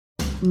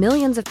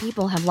Millions of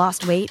people have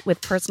lost weight with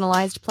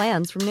personalized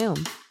plans from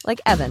Noom. Like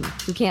Evan,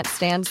 who can't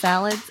stand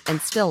salads and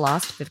still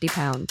lost 50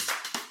 pounds.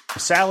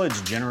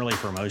 Salads generally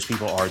for most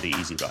people are the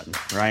easy button,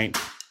 right?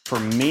 For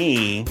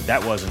me,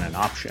 that wasn't an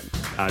option.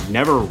 I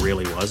never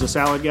really was a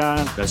salad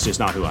guy. That's just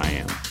not who I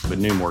am. But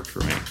Noom worked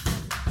for me.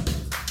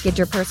 Get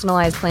your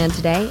personalized plan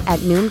today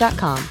at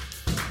Noom.com.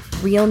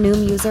 Real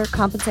Noom user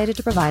compensated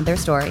to provide their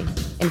story.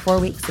 In 4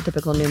 weeks, the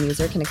typical Noom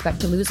user can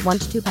expect to lose 1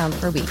 to 2 pounds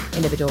per week.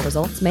 Individual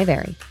results may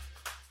vary.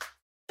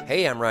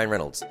 Hey, I'm Ryan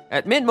Reynolds.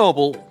 At Mint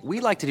Mobile, we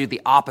like to do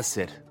the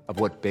opposite of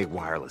what Big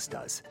Wireless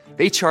does.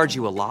 They charge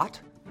you a lot,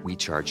 we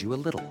charge you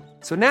a little.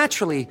 So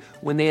naturally,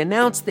 when they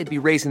announced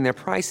they'd be raising their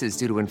prices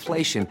due to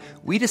inflation,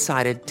 we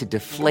decided to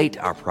deflate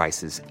our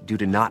prices due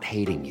to not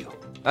hating you.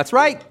 That's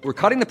right.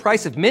 We're cutting the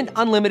price of Mint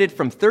Unlimited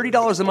from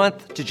 $30 a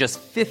month to just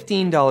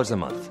 $15 a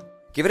month.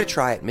 Give it a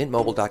try at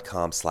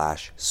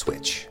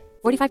mintmobile.com/switch.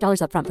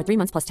 $45 up front for 3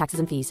 months plus taxes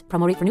and fees.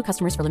 Promo rate for new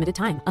customers for limited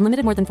time.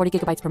 Unlimited more than 40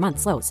 gigabytes per month.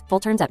 Slows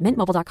full terms at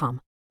mintmobile.com.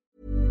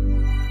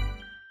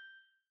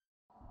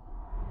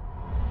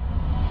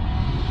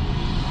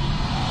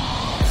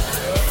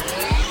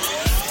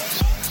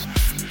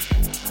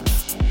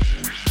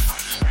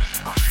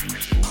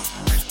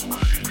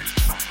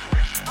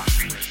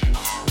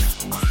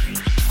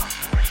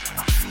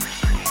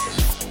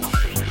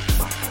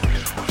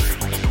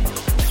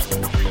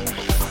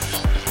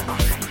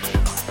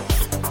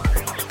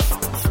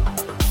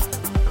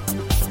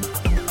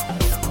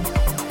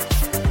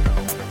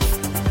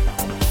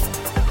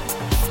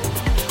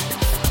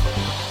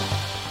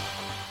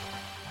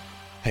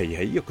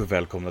 Hej och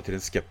välkomna till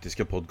den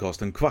skeptiska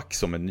podcasten Kvack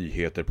som är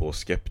nyheter på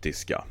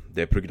Skeptiska.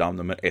 Det är program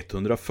nummer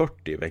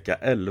 140, vecka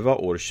 11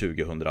 år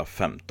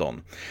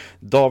 2015.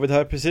 David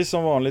här precis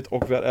som vanligt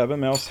och vi har även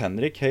med oss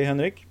Henrik. Hej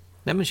Henrik.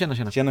 Nej men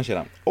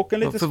tjena. Och en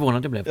lite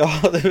förvånad jag blev.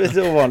 Ja, det är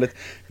lite ovanligt.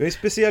 Vi har en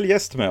speciell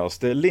gäst med oss,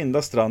 det är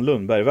Linda Strand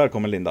Lundberg.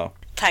 Välkommen Linda.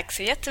 Tack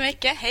så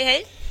jättemycket,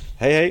 hej.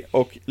 Hej,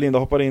 och Linda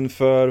hoppar in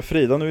för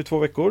Frida nu i 2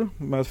 veckor.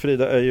 Men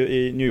Frida är ju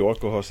i New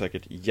York och har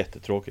säkert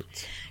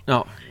jättetråkigt.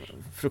 Ja,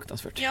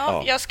 fruktansvärt.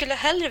 Ja, jag skulle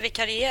hellre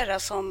vikariera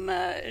som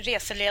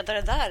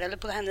reseledare där eller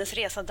på hennes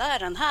resa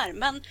där än här.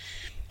 Men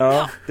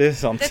ja, det är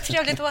sant. Det är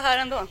trevligt att vara här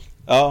ändå.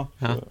 Ja,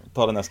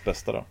 ta det näst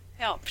bästa då.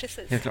 Ja,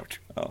 precis. Helt klart.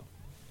 Ja.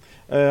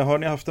 Har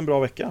ni haft en bra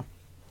vecka?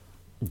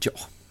 Ja,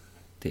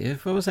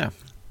 det får jag väl säga.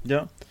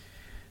 Ja.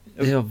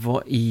 Jag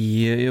var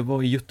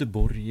i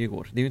Göteborg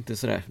igår. Det är ju inte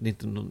sådär, det är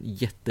inte någon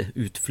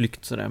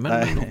jätteutflykt sådär. Men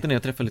jag åkte ner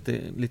och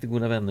träffade lite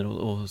goda vänner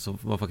och så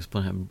var faktiskt på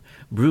den här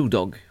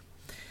Brewdog.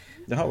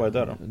 Jaha, vad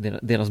är det då?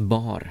 Deras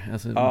bar.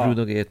 Alltså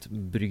Brewdog är ett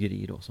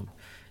bryggeri då, som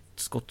ett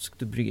skotskt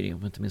bryggeri om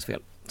jag inte minns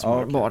fel. Som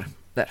har bar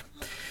där.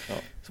 Ja.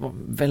 Så var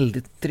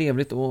väldigt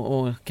trevligt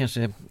och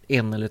kanske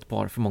en eller ett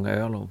par för många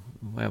öl och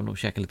även att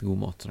käka lite god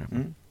mat sådär.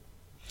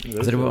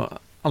 Så det var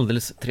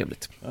alldeles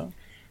trevligt. Ja.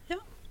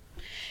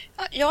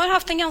 Jag har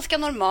haft en ganska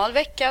normal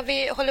vecka.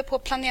 Vi håller på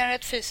att planera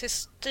ett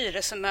fysiskt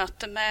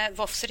styrelsemöte med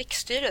VOFs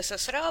riksstyrelse.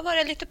 Så det har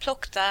varit lite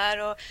plock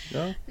där och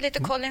lite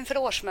koll inför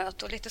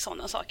årsmöte och lite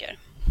sådana saker.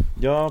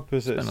 Ja,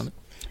 precis. Spännande.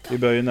 Vi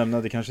bör ju nämna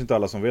att det kanske inte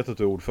alla som vet att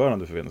du är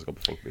ordförande för Vetenskap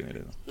och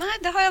folkbildning. Nej,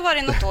 det har jag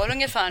varit något år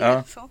ungefär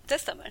nu, så det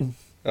stämmer.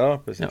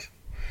 Ja, precis. Ja.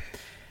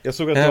 Jag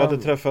såg att du hade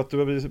träffat, du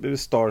har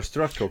blivit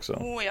starstruck också.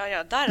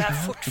 Ja, där är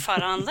jag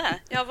fortfarande.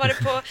 Jag har varit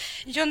på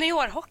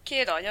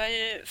juniorhockey idag. Jag är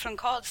ju från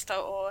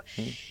Karlstad och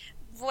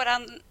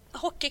våran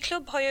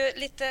hockeyklubb har ju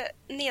lite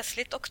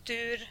nesligt och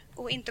dur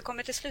och inte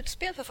kommit till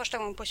slutspel för första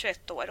gången på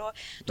 21 år. Och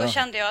då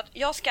kände jag att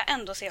jag ska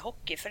ändå se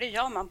hockey, för det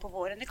gör man på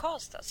våren i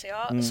Karlstad. Så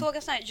jag såg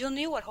en sån här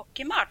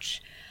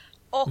juniorhockeymatch.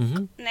 Och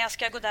när jag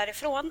ska gå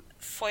därifrån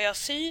får jag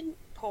syn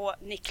på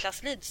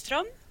Niklas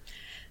Lidström.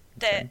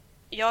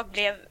 Jag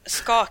blev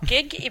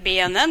skakig i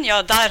benen,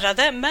 jag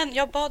darrade, men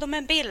jag bad om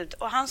en bild.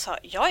 Och han sa,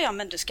 ja,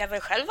 men du ska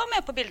väl själv vara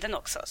med på bilden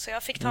också. Så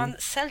jag fick ta en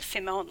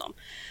selfie med honom.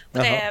 Och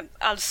det är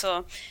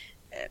alltså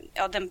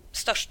den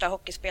största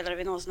hockeyspelare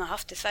vi någonsin har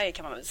haft i Sverige,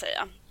 kan man väl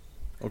säga.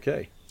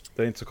 Okej.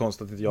 Det är inte så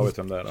konstigt att jag vet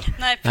vem det är då.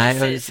 Nej,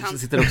 precis. Jag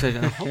sitter också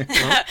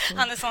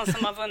han är sån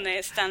som har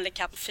vunnit Stanley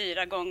Cup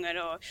 4 gånger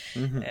och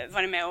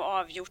varit med och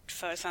avgjort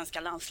för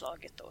svenska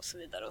landslaget och så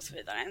vidare och så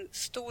vidare. En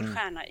stor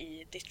stjärna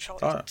i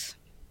Detroit.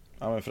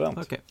 Ja, men främt.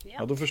 Okay.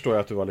 Ja, då förstår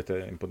jag att du var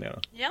lite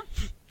imponerad. Ja,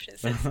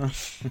 precis.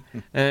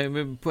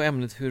 På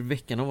ämnet hur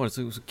veckan har varit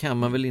så kan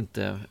man väl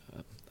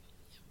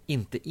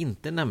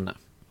inte nämna,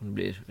 om det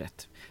blir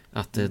rätt,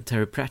 att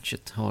Terry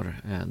Pratchett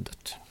har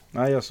dött.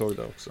 Nej, jag såg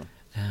det också.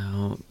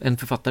 En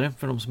författare,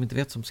 för de som inte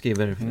vet, som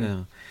skriver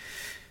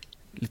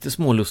lite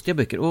smålustiga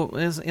böcker.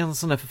 Och en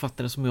sån där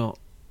författare som jag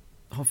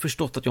har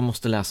förstått att jag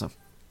måste läsa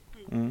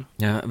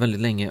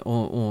väldigt länge.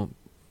 Och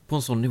på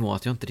en sån nivå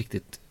att jag inte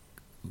riktigt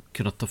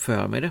kunnat ta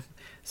för mig det.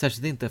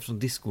 Särskilt inte eftersom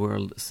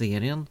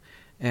Discworld-serien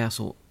är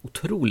så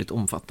otroligt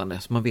omfattande.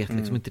 Så man vet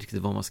liksom inte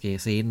riktigt vad man ska ge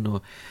sig in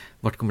och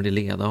vart kommer det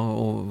leda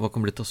och vad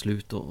kommer det ta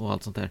slut och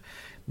allt sånt där.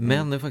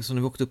 Men det är faktiskt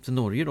när vi åkte upp till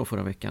Norge då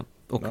förra veckan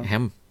och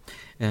hem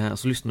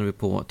så lyssnade vi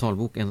på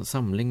Talbok, en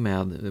samling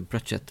med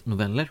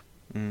Pratchett-noveller.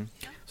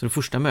 Så det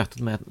första mötet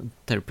med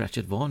Terry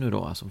Pratchett var nu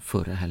då, alltså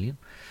förra helgen.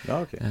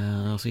 Ja, okej.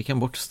 Så gick han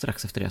bort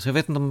strax efter det. Så jag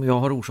vet inte om jag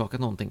har orsakat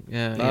någonting.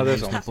 Nej, det är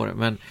sant. På det,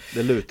 men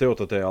Det lutar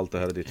åt att allt det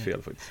här är ditt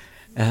fel faktiskt.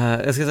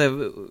 jag ska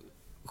säga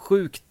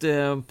sjukt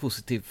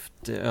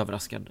positivt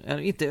överraskad.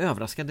 Inte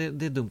överraskad,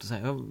 det är dumt att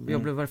säga.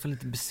 Jag blev i varje fall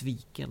inte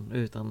besviken,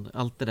 utan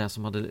allt det där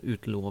som hade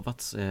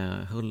utlovats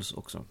hölls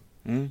också.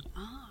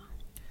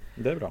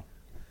 Det är bra.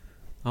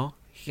 Ja,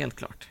 helt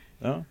klart.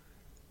 Ja.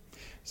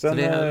 Så Sen,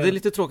 det är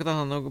lite tråkigt att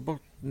han har gått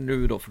bort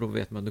nu då, för då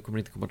vet man att det kommer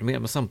inte komma till mer.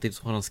 Men samtidigt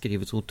så har han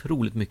skrivit så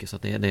otroligt mycket så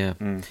att det är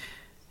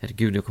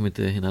herregud, jag kommer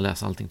inte hinna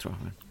läsa allting, tror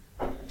jag.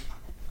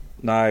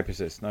 Nej,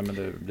 precis. Nej, men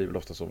det blir väl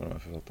ofta så med de här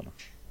författarna.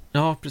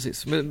 Ja,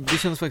 precis. Men det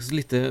känns faktiskt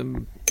lite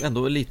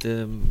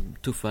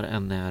tuffare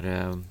än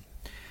när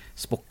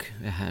Spock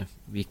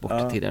gick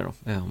bort tidigare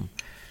då.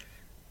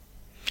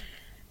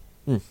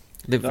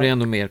 Det är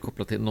ändå mer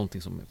kopplat till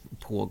någonting som är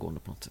pågående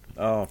på något sätt.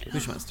 Ja, hur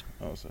som helst.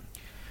 Ja, så.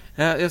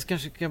 Jag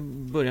kanske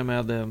kan börja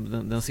med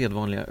den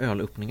sedvanliga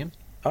ölöppningen.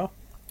 Ja.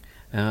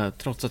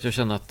 Trots att jag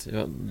känner att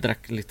jag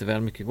drack lite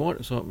väl mycket igår,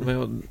 så har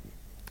jag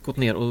gått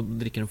ner och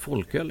dricker en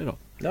folköl idag.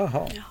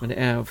 Jaha. Men det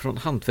är från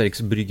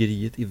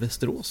Hantverksbryggeriet i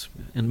Västerås.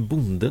 En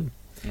Bonden.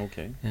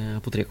 Okej.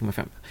 På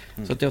 3,5.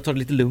 Så att jag tar det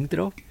lite lugnt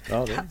idag.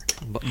 Ja, det.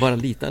 Bara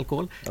lite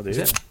alkohol. Ja, det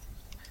är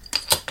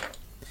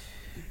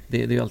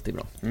det är ju alltid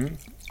bra.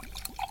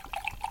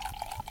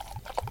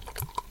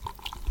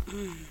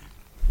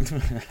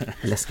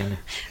 Läskande.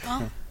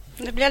 Ja,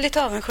 det blir jag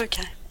lite avundsjuk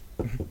här.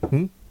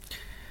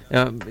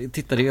 Jag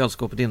tittade i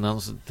ölskåpet innan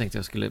och så tänkte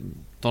jag skulle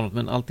ta något,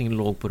 men allting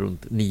låg på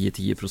runt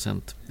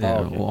 9-10%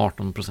 och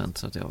 18%,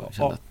 så att jag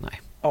kände att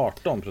nej.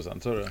 18%,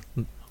 så är det?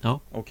 Ja.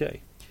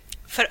 Okej.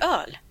 För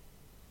öl?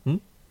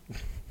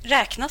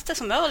 Räknas det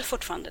som öl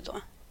fortfarande då?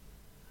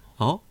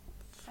 Ja.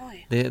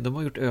 Oj. De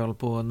har gjort öl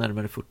på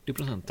närmare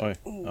 40%. Oj.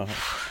 Jaha.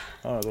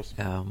 Ja, då så.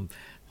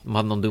 De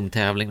hade någon dum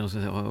tävling och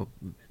så,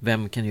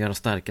 vem kan göra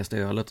starkaste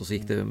ölet, och så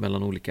gick det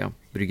mellan olika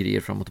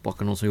bryggerier fram och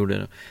tillbaka. Någon som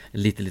gjorde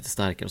det lite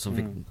starkare och så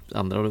fick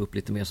andra upp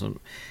lite mer. Så,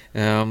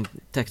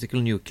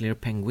 Tactical Nuclear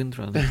Penguin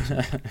tror jag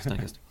är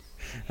starkast.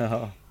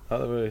 Jaha,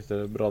 det var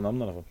lite bra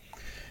namn i alla fall.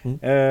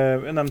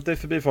 Jag nämnde i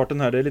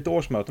förbifarten här, det är lite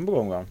årsmöten på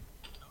gång, va?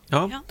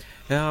 Ja.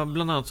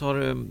 Bland annat så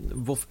har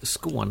WOF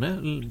Skåne,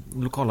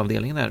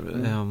 lokalavdelningen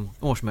där,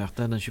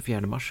 årsmöte den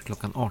 24 mars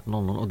klockan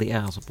 18.00, och det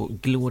är alltså på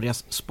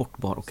Glorias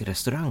sportbar och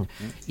restaurang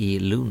i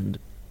Lund.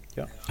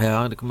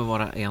 Ja, det kommer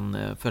vara en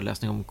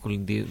föreläsning om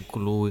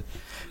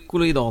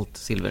kolloidalt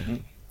silver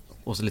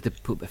och så lite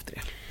pub efter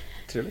det.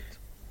 Trevligt.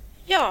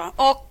 Ja,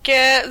 och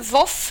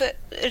WOF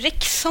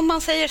Riks, som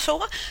man säger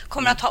så,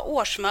 kommer att ha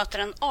årsmöte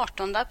den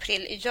 18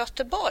 april i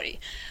Göteborg.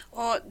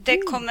 Och det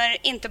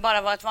kommer inte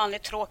bara vara ett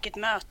vanligt tråkigt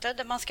möte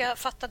där man ska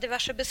fatta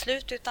diverse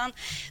beslut, utan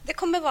det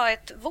kommer vara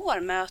ett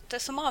vårmöte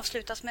som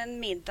avslutas med en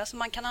middag som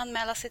man kan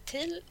anmäla sig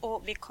till,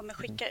 och vi kommer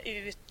skicka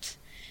ut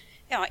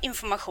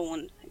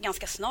information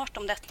ganska snart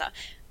om detta.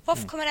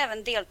 WOF kommer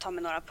även delta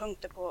med några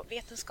punkter på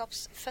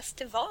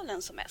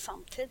Vetenskapsfestivalen som är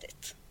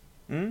samtidigt.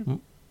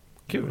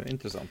 Kul,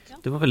 intressant.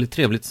 Det var väldigt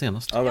trevligt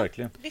senast. Ja,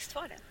 verkligen. Visst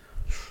var det.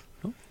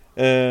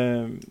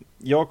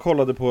 Jag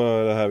kollade på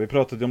det här. Vi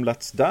pratade om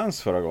Let's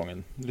Dance förra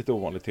gången. Lite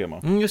ovanligt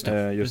tema. Just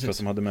det. Just för att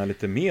de hade med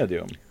lite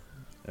medium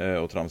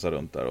och tramsa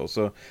runt där. Och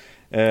så,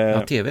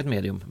 tv ett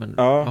medium. Men,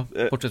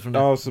 bortsett från det.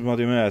 Ja, så de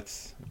hade ju med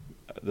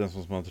den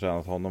som har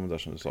tränat honom där,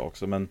 som du sa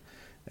också. Men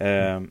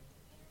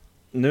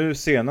nu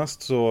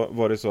senast så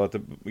var det så att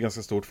det var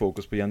ganska stort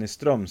fokus på Jenny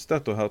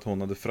Strömstedt och att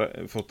hon hade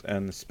fått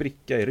en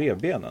spricka i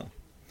revbenen.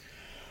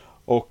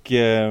 Och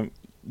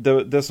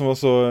det som var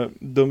så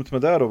dumt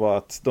med det då var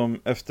att de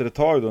efter ett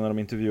tag då, när de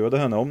intervjuade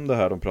henne om det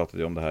här, de pratade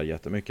ju om det här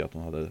jättemycket, att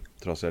hon hade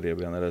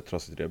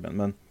trasigt revben,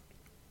 men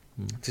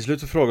till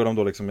slut så frågade de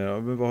då liksom,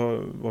 vad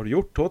har du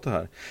gjort åt det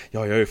här?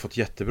 Ja, jag har ju fått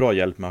jättebra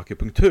hjälp med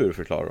akupunktur,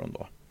 förklarar de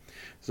då.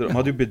 Så de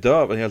hade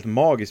ju helt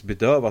magiskt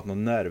bedövat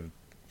någon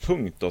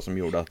nervpunkt då, som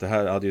gjorde att det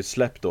här hade ju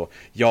släppt då.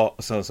 Ja,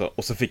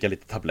 och så fick jag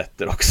lite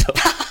tabletter också.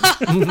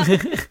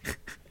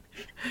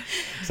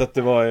 Så att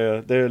det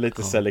är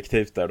lite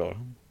selektivt där då.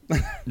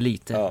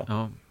 Lite,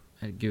 ja.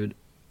 Herregud.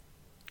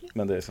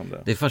 Men det är som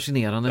det. Det är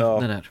fascinerande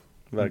det där.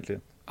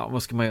 Verkligen. Ja,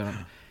 vad ska man göra?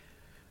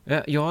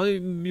 Jag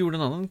gjorde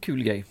en annan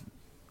kul grej.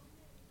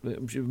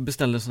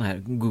 Beställde sån här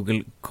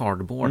Google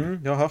Cardboard.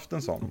 Jag har haft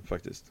en sån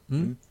faktiskt.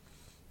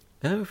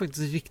 Det var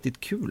faktiskt riktigt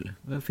kul.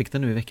 Jag fick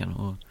den nu i veckan.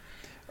 Och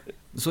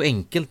så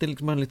enkelt, det är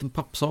liksom en liten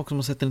pappsak som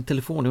man sätter en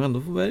telefon i, och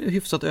ändå får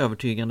hyfsat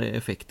övertygande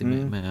effekter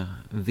med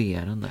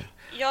VR:en där.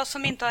 Jag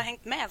som inte har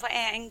hängt med, vad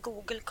är en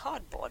Google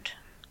Cardboard?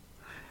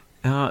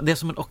 Ja, det är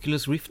som en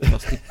Oculus Rift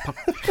fast i papp.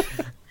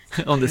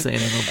 Om det säger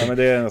något. Ja, men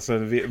det är alltså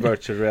en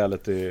virtual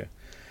reality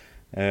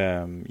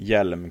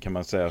hjälm kan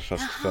man säga,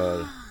 fast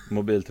för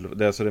mobiltelefon.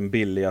 Det är alltså den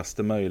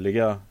billigaste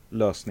möjliga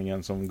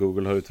lösningen som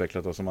Google har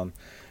utvecklat och som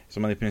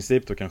man i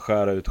princip då kan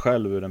skära ut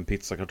själv ur en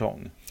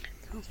pizzakartong.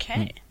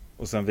 Okej.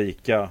 Och sen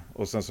vika,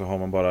 och sen så har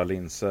man bara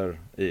linser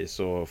i,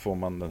 så får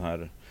man den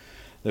här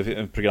Det är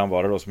en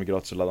programvara då som är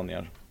gratis att ladda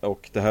ner.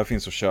 Och det här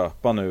finns att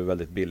köpa nu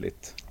väldigt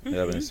billigt.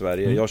 Även i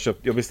Sverige.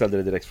 Jag beställde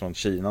det direkt från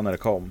Kina när det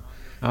kom.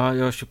 Ja,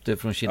 jag köpte det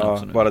från Kina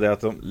också nu. Bara det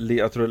att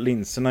jag tror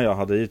linserna jag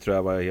hade i tror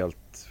jag var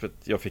helt... För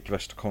jag fick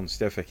värsta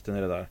konstiga effekten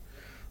i det där.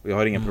 Och jag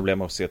har inga problem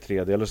med att se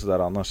 3D eller sådär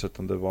annars,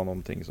 utan det var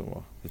någonting som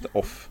var lite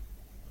off.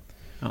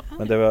 Ja.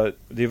 Men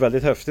det är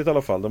väldigt häftigt i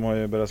alla fall. De har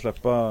ju börjat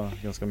släppa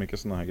ganska mycket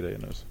såna här grejer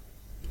nu.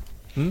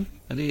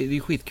 Ja, det är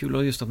skitkul,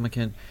 och just att man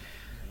kan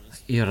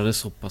göra det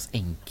så pass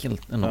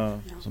enkelt ändå,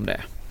 som det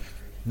är.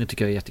 Det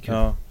tycker jag är jättekul.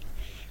 Ja.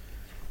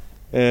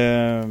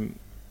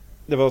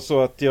 Det var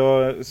så att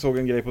jag såg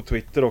en grej på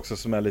Twitter också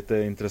som är lite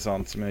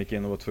intressant, som jag gick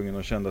in och var tvungen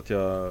och kände att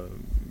jag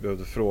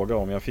behövde fråga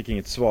om. Jag fick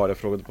inget svar, jag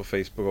frågade på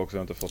Facebook också, jag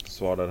har inte fått ett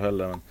svar där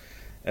heller. Men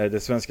det är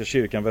Svenska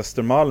kyrkan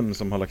Västermalm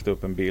som har lagt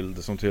upp en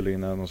bild som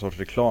tydligen är någon sorts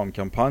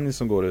reklamkampanj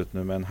som går ut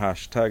nu med en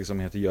hashtag som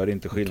heter Gör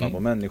inte skillnad på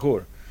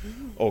människor.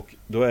 Och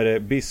då är det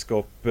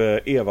biskop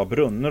Eva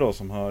Brunne då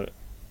som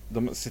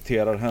de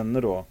citerar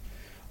henne då.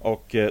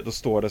 Och då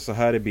står det så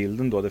här i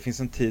bilden då: det finns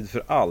en tid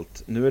för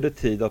allt. Nu är det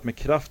tid att med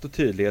kraft och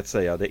tydlighet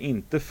säga att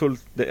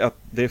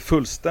det är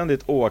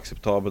fullständigt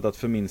oacceptabelt att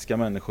förminska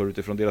människor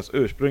utifrån deras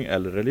ursprung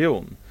eller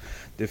religion.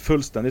 Det är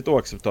fullständigt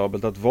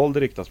oacceptabelt att våld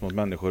riktas mot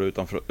människor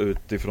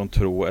utifrån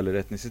tro eller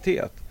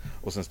etnicitet.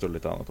 Och sen står det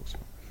lite annat också.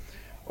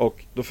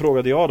 Och då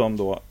frågade jag dem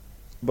då: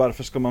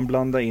 varför ska man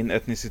blanda in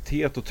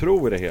etnicitet och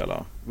tro i det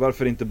hela?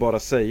 Varför inte bara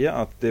säga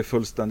att det är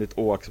fullständigt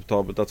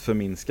oacceptabelt att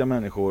förminska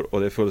människor och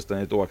det är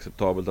fullständigt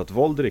oacceptabelt att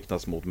våld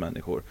riktas mot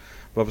människor?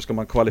 Varför ska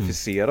man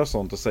kvalificera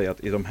sånt och säga att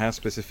i de här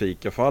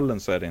specifika fallen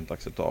så är det inte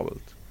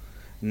acceptabelt?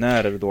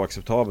 När är det då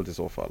acceptabelt i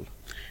så fall?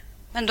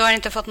 Men du har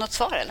inte fått något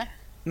svar, eller?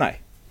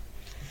 Nej.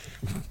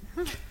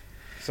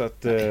 Så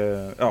att,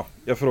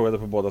 jag frågade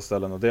på båda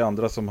ställen och det är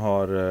andra som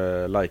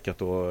har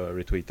likat och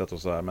retweetat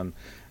och så här, men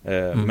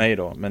mig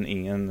då, men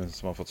ingen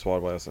som har fått svar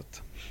vad jag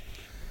sett.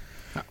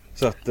 Ja.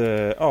 Så att,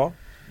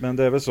 men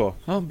det är väl så.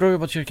 Ja, bra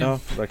jobbat kyrkan. Ja,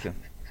 verkligen.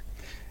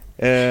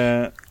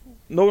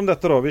 Nog om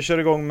detta då, vi kör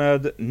igång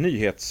med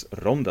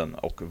nyhetsronden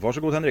och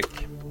varsågod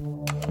Henrik.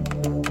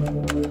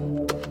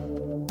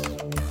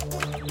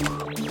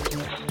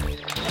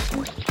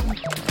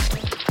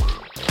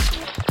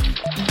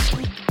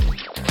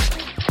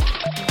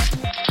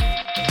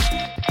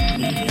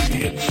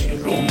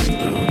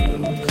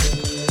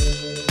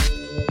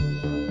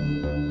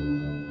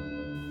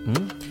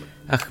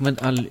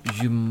 Ahmed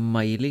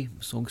Al-Jumaili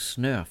såg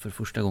snö för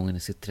första gången i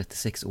sitt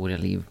 36-åriga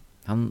liv.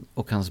 Han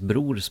och hans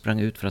bror sprang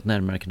ut för att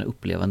närmare kunna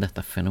uppleva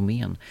detta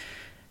fenomen.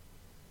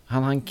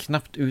 Han hann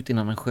knappt ut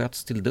innan han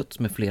sköts till döds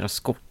med flera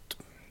skott.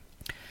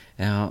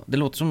 Det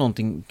låter som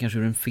någonting kanske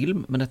ur en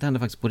film, men detta hände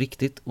faktiskt på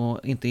riktigt och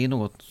inte i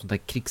något sånt där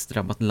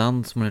krigsdrabbat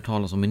land som man hör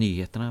talas om i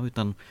nyheterna,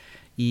 utan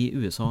i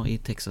USA, i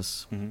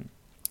Texas.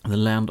 The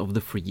land of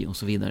the free och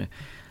så vidare.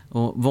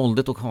 Och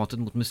våldet och hatet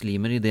mot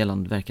muslimer i det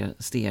landet verkar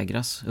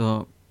stegras.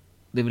 Och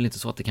det är väl inte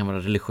så att det kan vara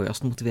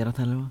religiöst motiverat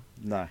heller, va?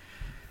 Nej,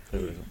 det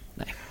är väl så.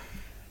 Nej.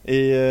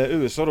 I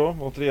USA då,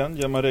 återigen,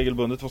 gör man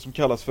regelbundet vad som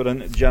kallas för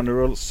en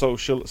General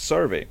Social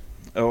Survey.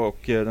 Och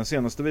den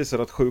senaste visar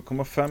att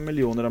 7,5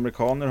 miljoner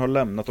amerikaner har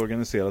lämnat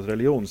organiserad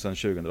religion sedan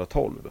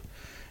 2012.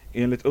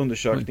 Enligt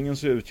undersökningen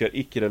så utgör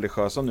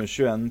icke-religiösa nu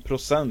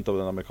 21% av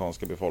den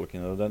amerikanska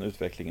befolkningen, och den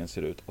utvecklingen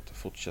ser ut att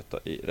fortsätta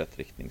i rätt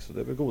riktning. Så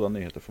det är väl goda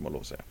nyheter, får man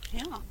lov att säga.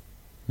 Ja.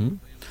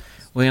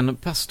 Och en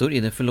pastor i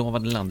det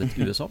förlovade landet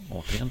USA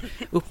återigen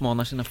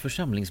uppmanar sina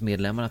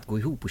församlingsmedlemmar att gå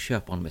ihop och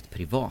köpa honom ett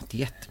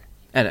privatjet.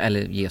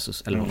 Eller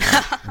Jesus, eller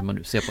hur man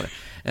nu ser på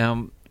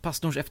det.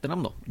 Pastorns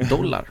efternamn då,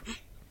 Dollar.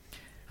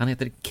 Han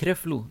heter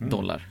Creflo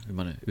Dollar, hur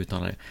man nu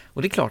uttalar det.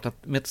 Och det är klart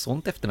att med ett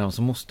sånt efternamn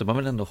så måste man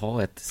väl ändå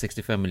ha ett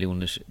 65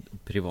 miljoners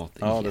privatjet.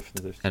 Ja,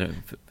 definitivt. Eller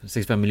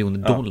 65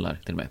 miljoner dollar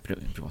till och med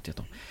privatjet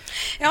då.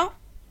 Ja.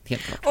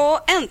 Helt klart.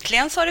 Och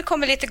äntligen så har det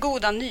kommit lite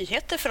goda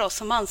nyheter för oss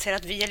som anser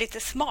att vi är lite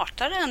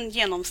smartare än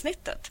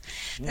genomsnittet.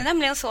 Det är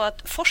nämligen så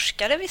att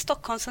forskare vid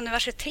Stockholms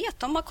universitet,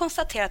 de har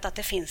konstaterat att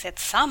det finns ett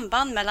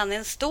samband mellan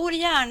en stor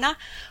hjärna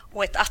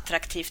och ett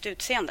attraktivt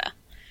utseende.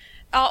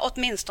 Ja,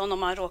 åtminstone om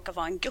man råkar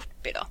vara en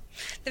guppy då.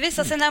 Det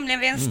visar sig nämligen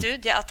vid en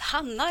studie att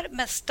hannar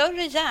med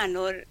större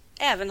hjärnor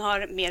även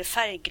har mer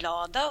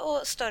färgglada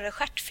och större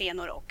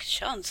stjärtfenor och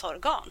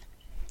könsorgan.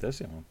 Det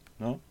ser man,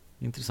 ja.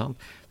 Intressant.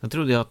 Sen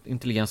trodde jag att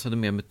intelligens hade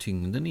mer med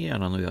tyngden i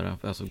hjärnan att göra.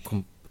 Alltså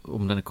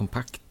om den är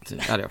kompakt.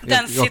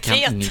 Jag kan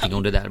ingenting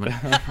om det där. Men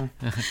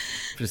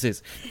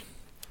precis.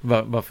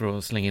 Bara för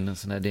att slänga in en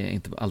sån där, det är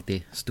inte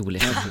alltid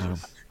storleken.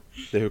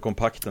 Det är hur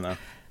kompakt den är.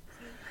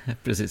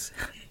 Precis.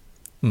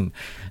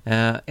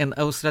 En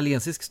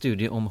australiensisk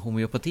studie om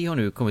homeopati har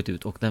nu kommit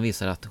ut och den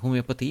visar att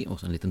homeopati, och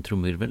så en liten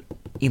trumvirvel,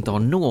 inte har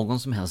någon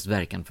som helst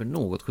verkan för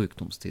något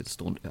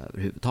sjukdomstillstånd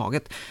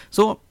överhuvudtaget.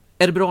 Så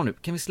är det bra nu?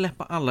 Kan vi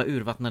släppa alla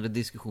urvattnade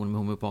diskussioner med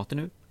homeopater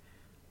nu?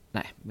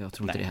 Nej, jag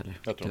tror inte det heller.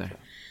 Jag tror inte.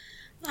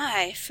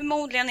 Nej,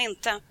 förmodligen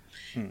inte.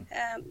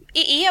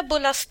 I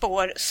ebolas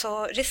spår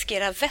så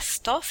riskerar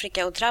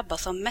Västafrika att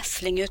drabbas av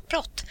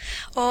mässlingutbrott.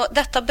 Och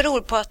detta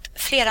beror på att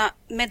flera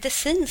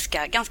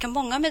ganska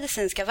många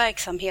medicinska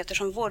verksamheter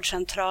som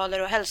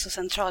vårdcentraler och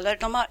hälsocentraler,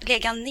 de har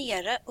legat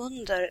nere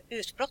under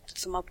utbrottet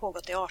som har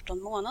pågått i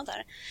 18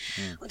 månader.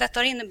 Och detta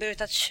har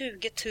inneburit att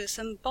 20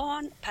 000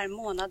 barn per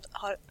månad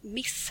har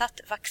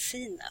missat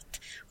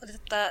vaccinet. Och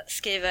detta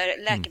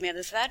skriver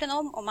Läkemedelsvärlden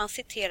om, och man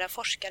citerar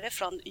forskare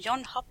från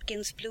John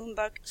Hopkins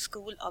Bloomberg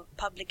School of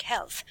Public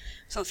Health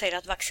som säger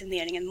att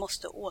vaccineringen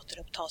måste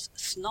återupptas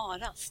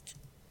snarast.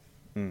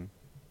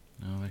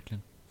 Ja,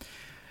 verkligen.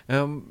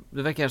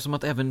 Det verkar som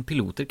att även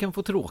piloter kan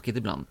få tråkigt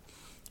ibland.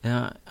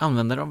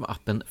 Användare av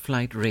appen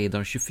Flight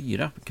Radar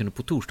 24 kunde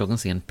på torsdagen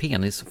se en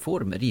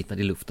penisform ritad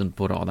i luften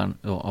på radarn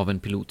av en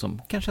pilot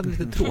som kanske hade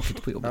lite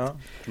tråkigt på jobbet. Ja,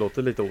 det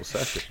låter lite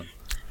osäkert. Men...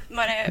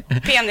 Var det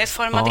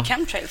penisformade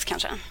chemtrails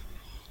kanske?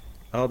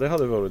 Ja, det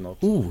hade varit något.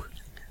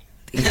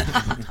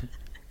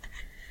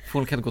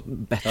 Folk hade gått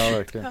bättre. Ja,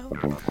 verkligen.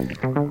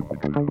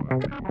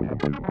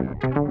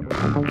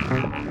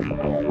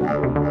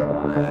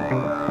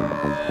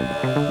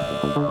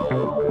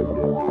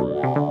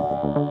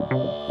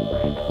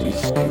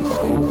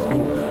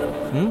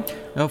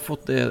 Jag har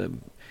fått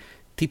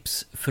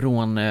tips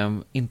från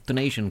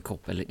Intonation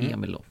Cop, eller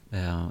Emil då.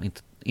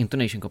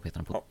 Intonation Cop heter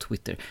han på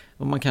Twitter.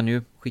 Och man kan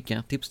ju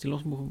skicka tips till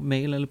oss på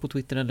mail eller på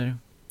Twitter eller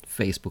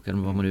Facebook eller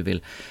vad man nu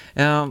vill.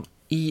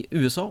 I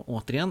USA,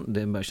 återigen,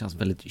 det börjar kännas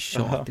väldigt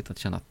tjatigt att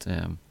känna att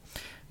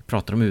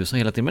pratar om USA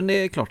hela tiden, men det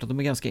är klart att de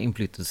är ganska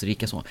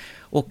inflytelserika så.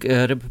 Och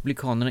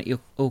republikanerna i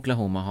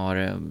Oklahoma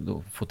har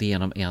då fått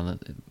igenom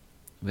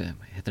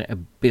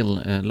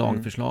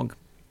lagförslag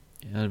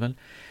är det väl?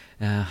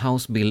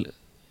 House Bill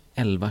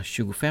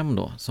 1125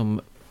 då,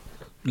 som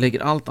lägger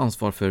allt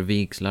ansvar för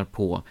vigslar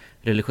på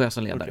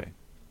religiösa ledare.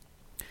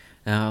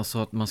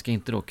 Så att man ska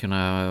inte då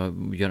kunna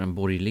göra en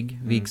borgerlig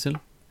vigsel.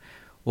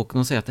 Och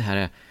de säger att det här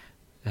är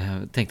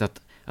tänkt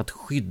att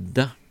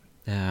skydda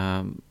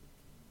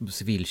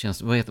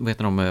civiltjänst. Vad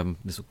heter de?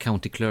 Det är så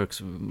county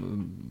clerks.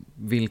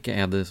 Vilka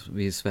är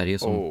det i Sverige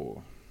som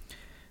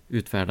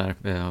utfärdar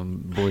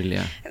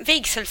borgerliga...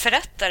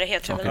 Vigselförrättare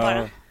heter det väl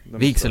bara.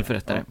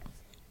 Vigselförrättare.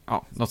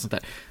 Ja, något sånt där.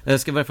 Jag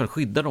ska i varje fall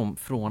skydda dem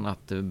från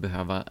att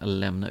behöva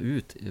lämna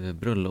ut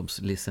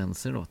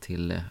bröllopslicenser då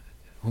till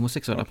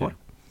homosexuella par.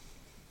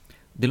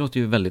 Det låter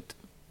ju väldigt,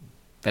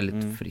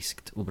 väldigt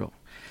friskt och bra.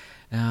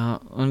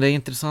 Och det är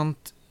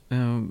intressant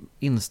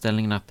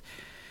inställningen att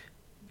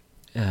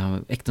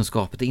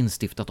äktenskapet är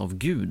instiftat av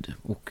Gud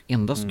och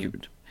endast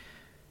Gud.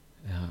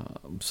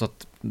 Så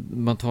att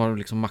man tar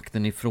liksom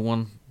makten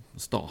ifrån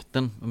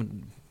staten.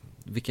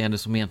 Vilka är det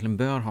som egentligen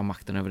bör ha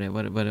makten över det?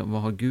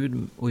 Vad har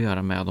Gud att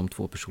göra med de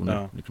två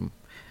personer liksom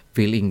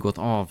vill ingå ett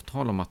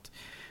avtal om att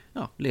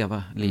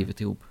leva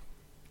livet ihop?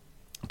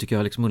 Tycker jag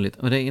är liksom underligt.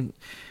 Och det är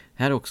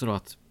här också då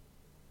att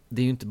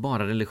det är ju inte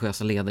bara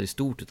religiösa ledare i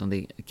stort, utan det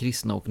är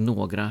kristna och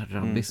några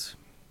rabbis.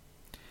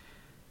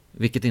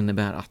 Vilket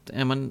innebär att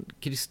är man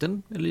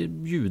kristen eller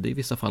jude i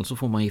vissa fall så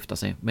får man gifta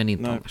sig, men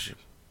inte annars.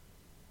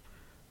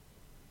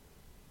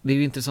 Det är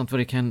ju intressant vad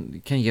det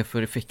kan ge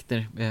för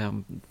effekter.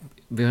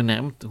 Vi har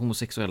nämnt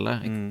homosexuella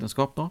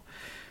äktenskap då.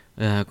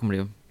 Hur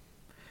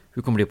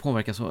kommer det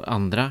påverka så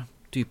andra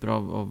typer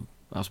av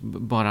alltså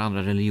bara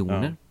andra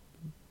religioner?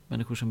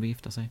 Människor som vill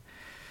gifta sig.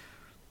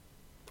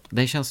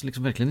 Det känns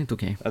liksom verkligen inte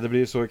okej. Ja, det blir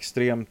ju så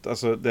extremt.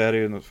 Alltså det här är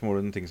ju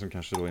förmodligen någonting som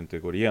kanske då inte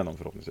går igenom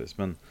förhoppningsvis.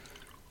 Men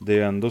det är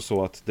ju ändå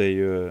så att det är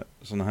ju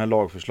sådana här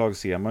lagförslag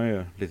ser man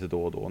ju lite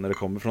då och då. När det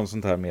kommer från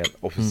sånt här mer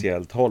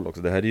officiellt håll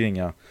också. Det här är ju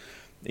inga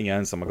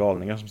ensamma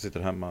galningar som sitter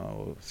hemma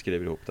och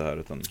skriver ihop det här.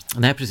 Utan,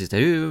 nej, precis. Det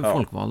är ju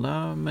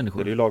folkvalda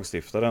människor. Det är ju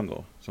lagstiftaren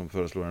då som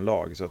föreslår en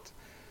lag. Så att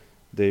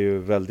det är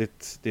ju det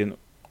är en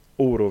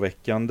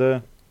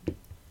oroväckande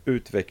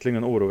utveckling.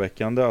 En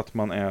oroväckande att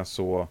man är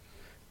så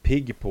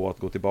pigg på att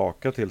gå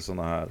tillbaka till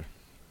såna här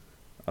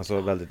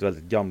alltså väldigt,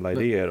 väldigt gamla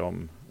idéer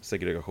om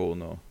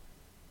segregation och...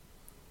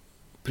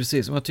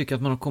 Precis, och jag tycker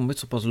att man har kommit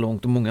så pass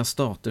långt och många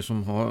stater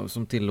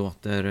som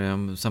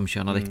tillåter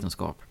samkönade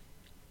äktenskap.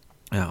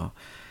 Ja.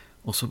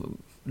 Och så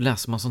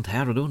läser man sånt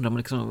här och då undrar man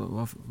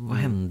liksom, vad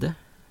hände?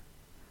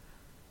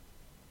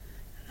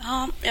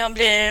 Ja, jag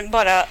blir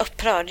bara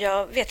upprörd.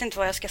 Jag vet inte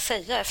vad jag ska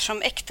säga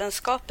eftersom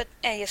äktenskapet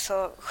är ju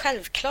så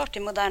självklart i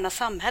moderna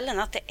samhällen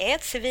att det är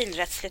ett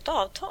civilrättsligt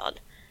avtal.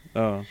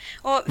 Ja.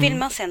 Och vill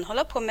man sen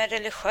hålla på med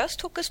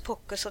religiöst hokus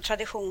pokus och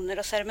traditioner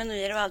och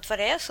ceremonier och allt vad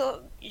det är, så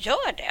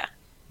gör det.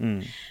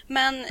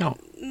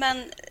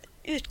 Men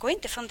utgå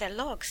inte från det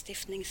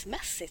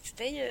lagstiftningsmässigt.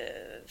 Det är ju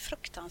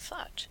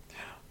fruktansvärt.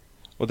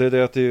 Och det är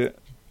det att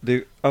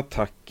det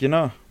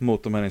attackerna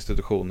mot de här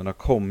institutionerna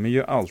kommer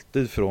ju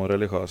alltid från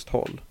religiöst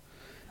håll.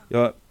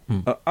 Jag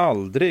har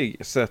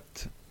aldrig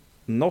sett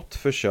något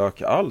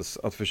försök alls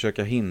att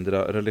försöka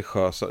hindra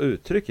religiösa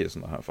uttryck i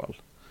sådana här fall.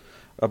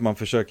 Att man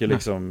försöker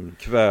liksom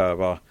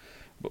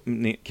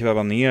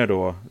kväva ner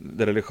då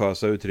det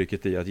religiösa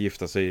uttrycket i att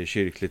gifta sig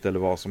kyrkligt eller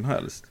vad som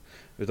helst.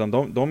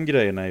 Utan de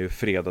grejerna är ju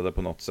fredade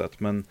på något sätt.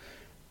 Men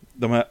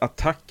de här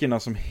attackerna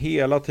som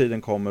hela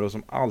tiden kommer och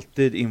som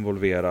alltid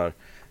involverar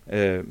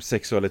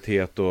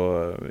sexualitet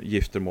och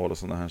giftermål och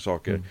sådana här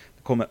saker,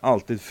 det kommer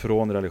alltid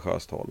från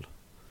religiöst håll.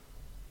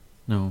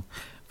 Ja,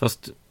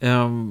 fast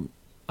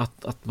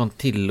att man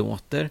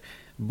tillåter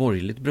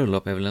borgerligt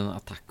bröllop är väl en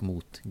attack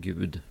mot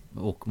Gud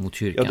och mot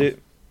kyrkan. Ja,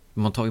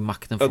 man tar ju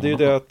makten från det är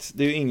det att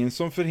det är ju ingen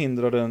som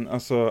förhindrar den,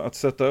 alltså att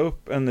sätta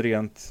upp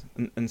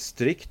en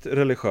strikt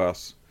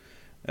religiös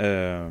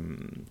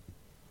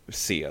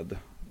sed.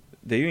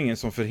 Det är ju ingen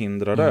som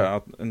förhindrar det.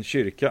 Att en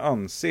kyrka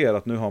anser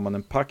att nu har man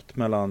en pakt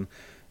mellan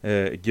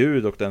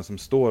Gud och den som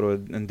står och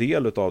en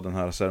del av den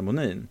här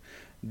ceremonin.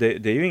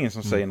 Det är ju ingen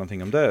som säger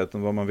någonting om det,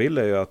 utan vad man vill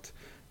är ju att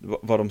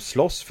vad de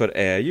slåss för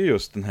är ju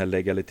just den här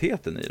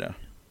legaliteten i det.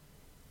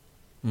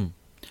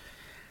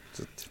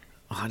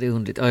 Det är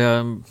underligt.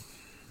 Ja,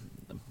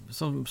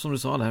 som du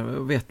sa där,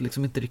 jag vet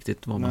liksom inte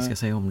riktigt vad man ska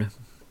säga om det.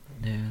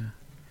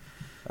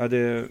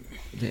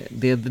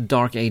 Det är the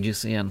dark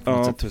ages igen på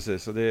något sätt.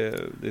 Precis. Och det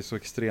är så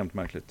extremt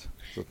märkligt.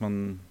 Så att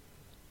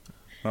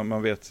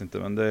man vet inte,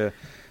 men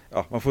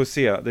man får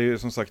se. Det är ju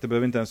som sagt, det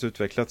behöver inte ens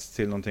utvecklats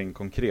till någonting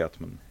konkret,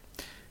 men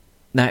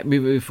nej,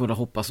 vi får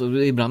hoppas.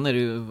 Och ibland är det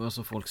ju,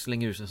 alltså, folk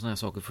slänger ut sig såna här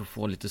saker för att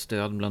få lite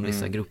stöd bland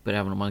vissa grupper,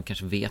 även om man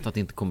kanske vet att det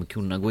inte kommer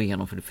kunna gå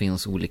igenom, för det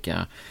finns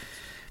olika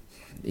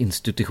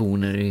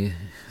institutioner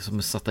som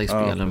är satta i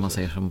spel, eller man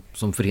säger,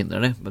 som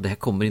förhindrar det. Men det här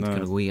kommer inte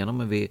kunna gå igenom,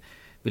 men vi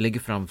lägger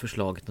fram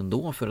förslaget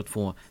ändå för att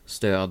få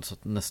stöd, så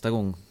att nästa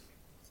gång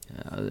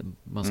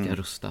man ska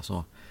rösta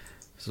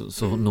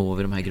så når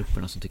vi de här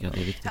grupperna som tycker att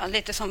det är viktigt. Ja,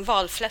 lite som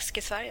valfläsk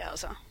i Sverige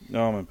alltså.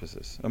 Ja, men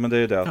precis. Ja, men det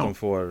är det att de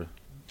får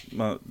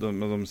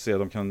de ser,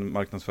 de kan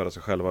marknadsföra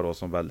sig själva då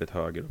som väldigt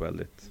höger och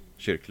väldigt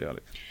kyrkliga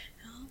liksom.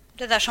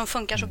 Det där som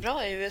funkar så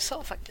bra i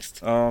USA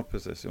faktiskt. Ja,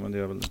 precis. Ja, men det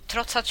är väl...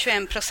 Trots att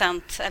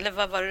 21%, eller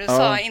vad var det du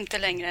sa, inte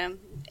längre...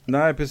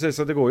 Nej, precis.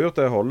 Så det går ju åt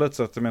det hållet.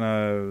 Så att jag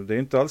menar, det är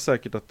inte alls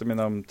säkert att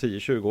om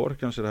 10-20 år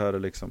kanske det här är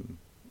liksom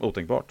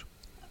otänkbart.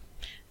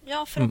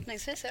 Ja,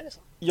 förhoppningsvis är det så.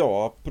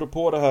 Ja,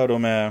 apropå det här då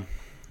med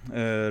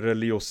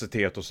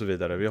religiositet och så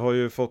vidare. Vi har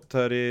ju fått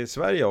här i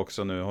Sverige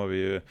också nu, har vi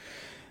ju,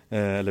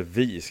 eller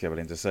vi ska jag väl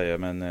inte säga,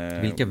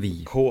 men... Vilka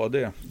vi?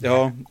 KD.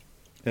 Ja,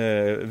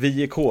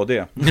 vi är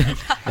KD.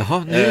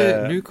 Jaha,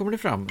 nu kommer det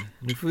fram.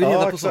 Nu får vi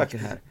reda på saker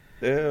här.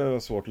 Det var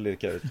svårt att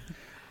lirka ut.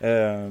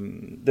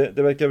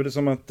 Det verkar väl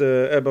som att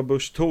Ebba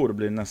Busch Thor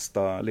blir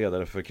nästa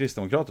ledare för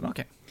Kristdemokraterna.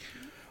 Okay.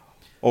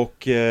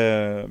 Och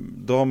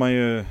då har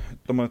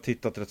de har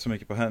tittat rätt så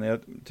mycket på henne. Jag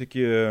tycker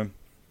ju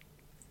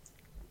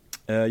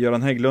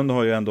Göran Hägglund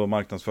har ju ändå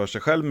marknadsfört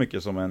sig själv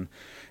mycket som en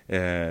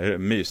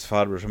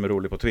mysfarbror som är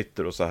rolig på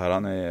Twitter och så här.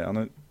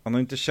 Han har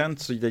inte känt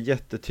så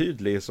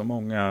jättetydlig som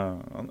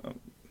många.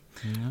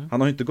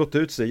 Han har inte gått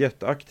ut sig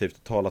jätteaktivt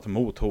och talat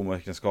mot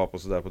homoäktenskap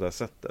och så där på det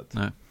sättet.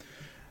 Nej.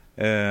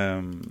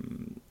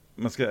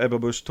 Ebba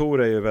Busch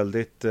Thor är ju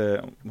väldigt,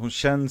 hon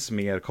känns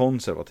mer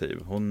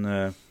konservativ. Hon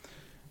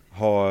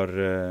har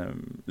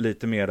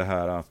lite mer det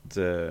här att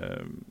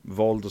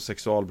våld och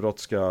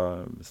sexualbrott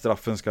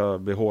straffen ska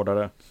bli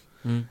hårdare.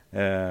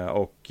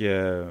 Och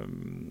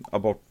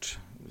abort,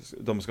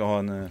 de ska ha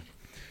en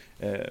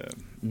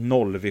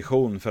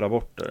nollvision för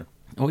aborter.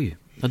 Oj,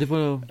 ja, det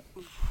var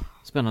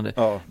spännande.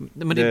 Ja,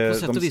 men det, på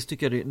sätt och vis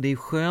tycker jag det är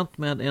skönt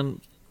med en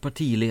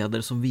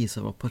partiledare som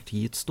visar vad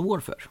partiet står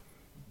för.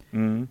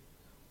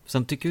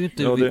 Sen tycker ju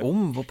inte vi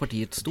om vad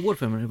partiet står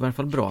för, men det är i alla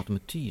fall bra att de är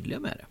tydliga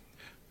med det.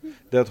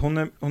 Det är att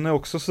hon är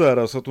också sådär,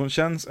 alltså att hon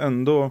känns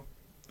ändå,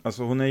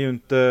 alltså hon är ju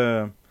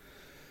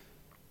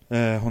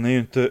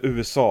inte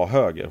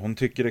USA-höger. Hon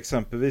tycker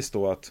exempelvis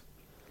då att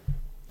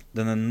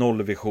den här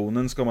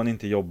nollvisionen ska man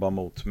inte jobba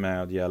mot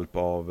med hjälp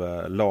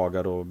av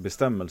lagar och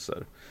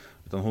bestämmelser.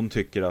 Utan hon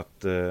tycker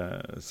att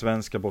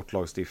svensk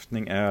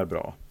abortlagstiftning är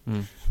bra.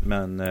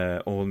 Men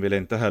och hon vill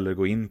inte heller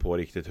gå in på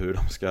riktigt hur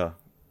de ska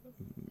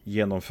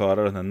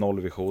genomföra den här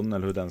nollvisionen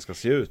eller hur den ska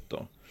se ut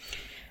då.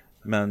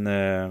 Men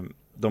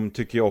de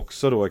tycker ju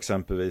också då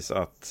exempelvis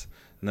att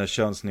den här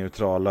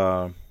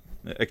könsneutrala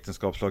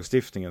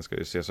äktenskapslagstiftningen ska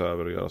ju ses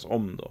över och göras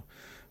om då.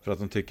 För att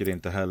de tycker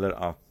inte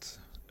heller att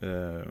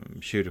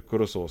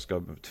kyrkor och så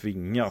ska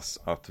tvingas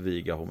att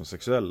viga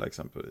homosexuella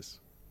exempelvis.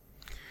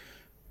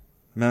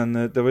 Men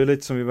det var ju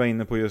lite som vi var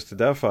inne på just i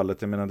det här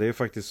fallet. Jag menar, det är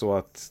faktiskt så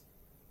att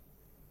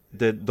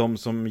de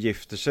som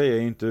gifter sig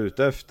är inte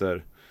ute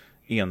efter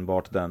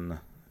enbart den,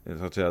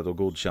 så att säga, då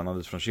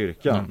godkännandet från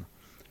kyrkan.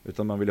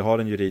 Utan man vill ha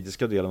den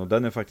juridiska delen, och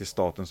den är faktiskt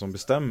staten som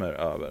bestämmer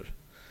över.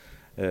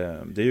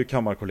 Det är ju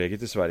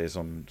Kammarkollegiet i Sverige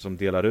som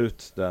delar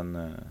ut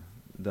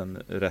den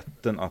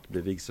rätten att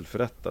bli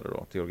vigselförrättare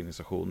då, till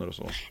organisationer och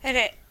så.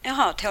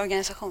 Jaha, till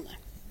organisationer.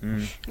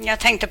 Jag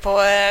tänkte på,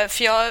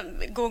 för jag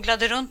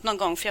googlade runt någon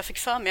gång, för jag fick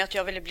för mig att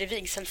jag ville bli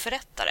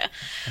vigselförrättare.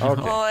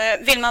 Okay.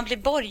 Och vill man bli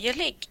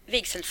borgerlig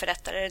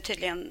vigselförrättare är det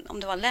tydligen, om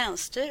det var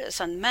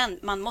länsstyrelsen, men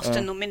man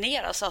måste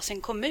nomineras av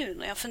sin kommun.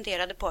 Och jag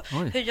funderade på,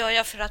 hur gör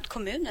jag för att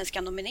kommunen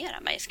ska nominera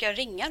mig? Ska jag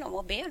ringa dem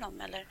och be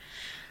dem? Eller?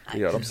 Det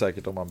gör de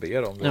säkert om man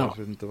ber om det. Ja. Jag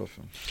vet inte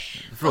varför.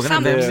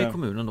 Frågan är vem är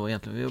kommunen då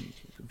egentligen? Jag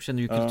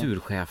känner ju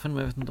kulturchefen, men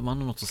jag vet inte om han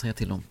har något att säga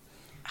till om.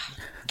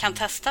 Kan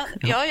testa.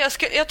 Ja,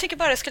 jag tycker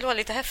bara det skulle vara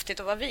lite häftigt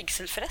att vara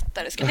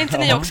vigselförrättare. Skulle inte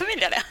ni också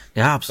vilja det?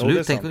 Ja,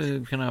 absolut. Tänk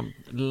att kunna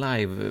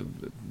live...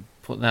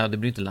 Nej, det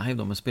blir inte live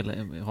då,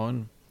 men ha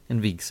en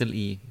en vigsel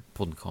i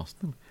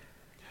podcasten.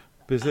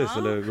 Precis,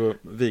 eller gå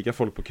viga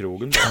folk på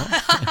krogen.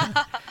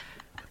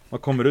 Man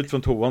kommer ut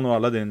från toan och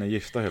alla dina är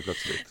gifta helt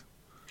plötsligt.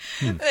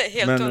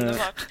 Helt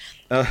underbart.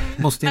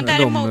 Måste inte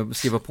däremot... de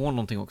skriva på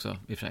någonting också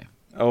i och för sig?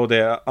 Ja, och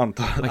det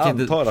antar att det är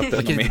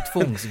man kan inte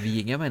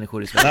tvångsviga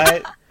människor i Sverige.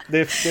 Nej, det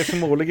är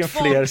förmodligen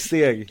fler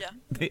steg.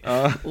 Det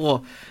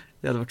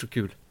hade varit så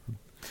kul.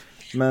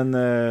 Men det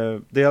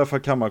är i alla fall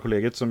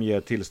Kammarkollegiet som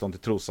ger tillstånd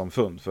till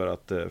trossamfund för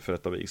att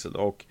förrätta vigsel.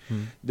 Och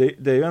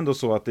det är ju ändå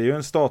så att det är ju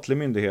en statlig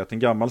myndighet, en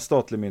gammal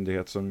statlig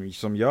myndighet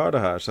som gör det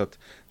här. Så att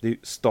det är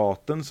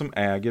staten som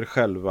äger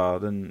själva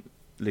den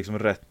liksom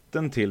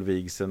rätten till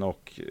vigseln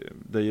och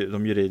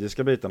de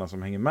juridiska bitarna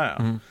som hänger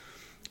med.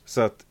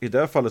 Så att i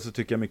det fallet så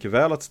tycker jag mycket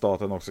väl att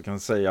staten också kan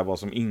säga vad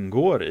som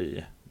ingår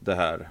i den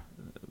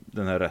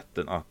här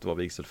rätten att vara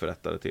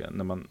vigselförrättare till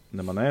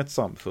när man är ett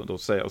samfund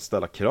och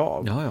ställa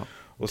krav. Ja.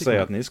 Och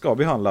säga att ni ska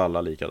behandla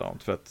alla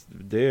likadant. För att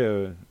det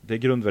är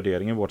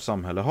grundvärderingen vårt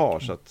samhälle har.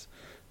 Så att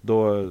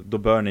då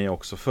bör ni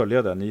också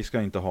följa det. Ni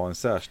ska inte ha en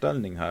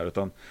särställning här.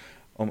 Utan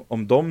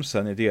om de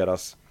sen i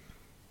deras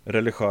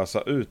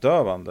religiösa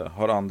utövande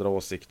har andra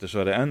åsikter så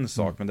är det en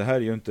sak. Men det här är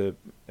ju inte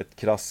ett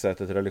krasst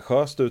sätt, ett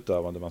religiöst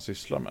utövande man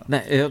sysslar med.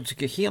 Nej, jag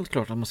tycker helt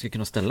klart att man ska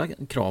kunna ställa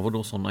krav, och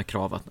då sådana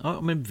krav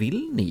att men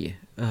vill ni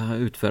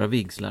utföra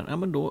vigslar? Ja,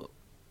 men då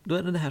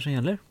är det här som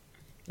gäller.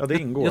 Ja, det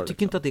ingår. Jag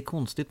tycker inte att det är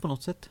konstigt på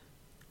något sätt.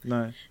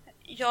 Nej.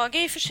 Jag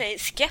är i och för sig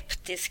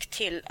skeptisk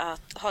till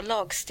att ha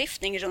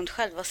lagstiftning runt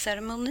själva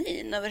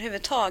ceremonin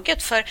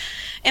överhuvudtaget. För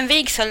en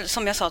vigsel,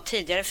 som jag sa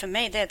tidigare, för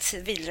mig det är ett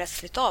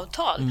civilrättsligt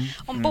avtal.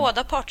 Om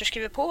båda parter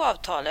skriver på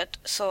avtalet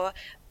så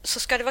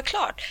ska det vara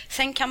klart.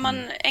 Sen kan man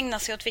ägna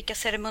sig åt vilka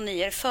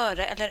ceremonier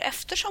före eller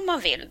efter som man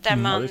vill. Där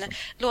man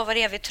lovar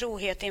evig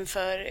trohet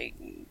inför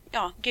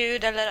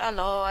Gud eller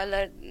Allah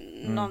eller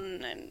någon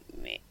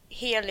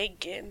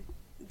helig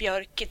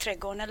björk i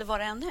trädgården eller vad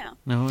det än är.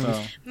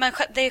 Ja. Men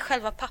det är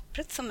själva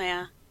pappret som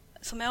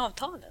är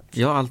avtalet.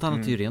 Ja, allt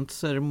annat är ju rent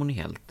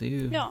ceremoniellt. Det är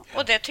ju... Ja,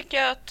 och det tycker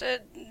jag att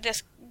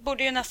det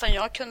borde ju nästan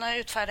jag kunna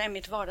utfärda i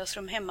mitt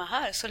vardagsrum hemma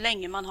här så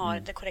länge man har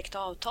det korrekta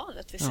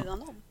avtalet vid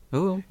sidan om.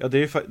 Ja, det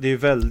är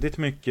väldigt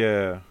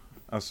mycket,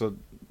 alltså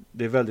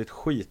det är väldigt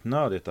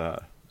skitnödigt det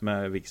här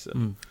med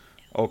vigsel.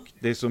 Och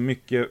det är så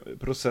mycket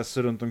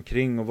processer runt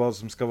omkring och vad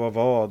som ska vara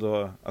vad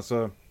och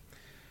alltså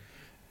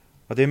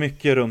det är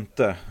mycket runt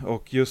det.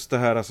 Och just det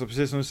här, alltså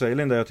precis som du säger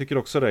Linda, jag tycker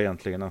också det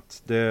egentligen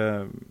att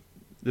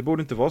det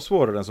borde inte vara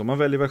svårare än så. Man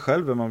väljer väl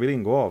själv vem man vill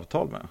ingå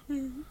avtal med.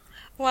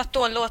 Och att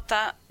då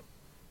låta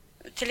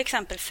till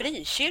exempel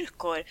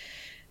frikyrkor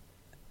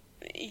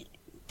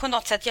på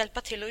något sätt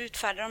hjälpa till att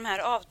utfärda de här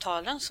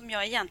avtalen som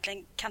jag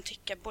egentligen kan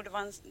tycka borde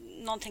vara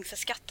någonting för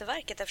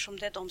Skatteverket eftersom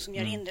det är de som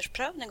gör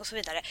hindersprövning och så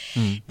vidare.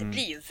 Det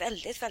blir ju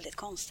väldigt, väldigt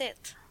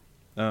konstigt.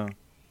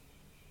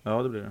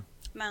 Ja, det blir det.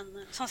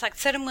 Men som sagt,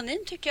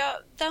 ceremonin tycker jag,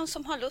 den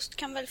som har lust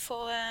kan väl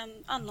få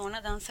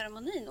anordna den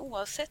ceremonin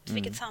oavsett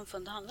vilket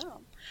samfund det handlar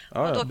om.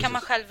 Och då kan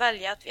man själv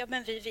välja att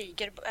vi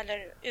viger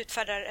eller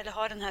utfärdar eller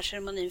har den här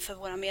ceremonin för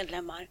våra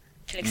medlemmar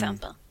till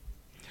exempel.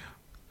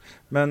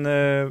 Men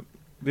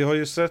vi har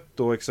ju sett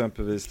då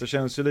exempelvis, det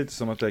känns ju lite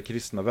som att det är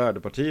Kristna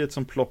Värdepartiet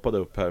som ploppade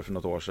upp här för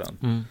något år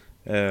sedan.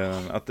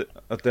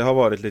 Att det har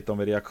varit lite av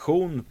en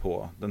reaktion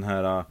på den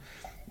här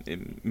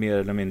mer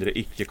eller mindre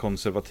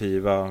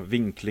icke-konservativa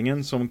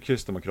vinklingen som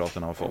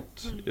Kristdemokraterna har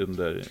fått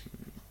under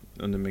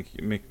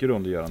mycket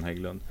under Göran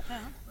Hägglund.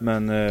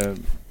 Men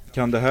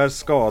kan det här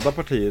skada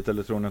partiet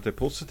eller tror ni att det är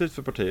positivt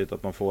för partiet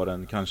att man får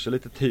en kanske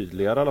lite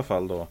tydligare i alla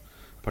fall då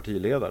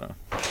partiledare?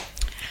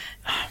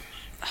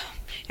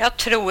 Jag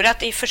tror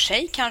att i och för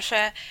sig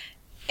kanske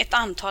ett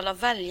antal av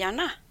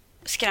väljarna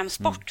skräms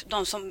bort.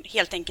 De som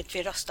helt enkelt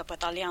vill rösta på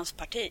ett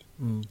alliansparti.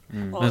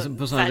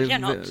 Och välja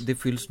något. Det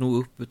fylls nog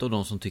upp av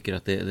de som tycker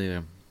att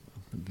det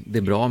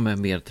är bra med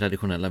mer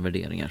traditionella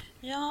värderingar.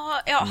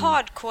 Ja,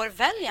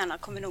 hardcore-väljarna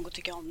kommer nog att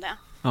tycka om det.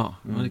 Ja,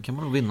 men det kan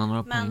man nog vinna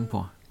några poäng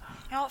på.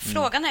 Ja,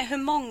 frågan är hur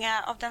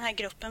många av den här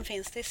gruppen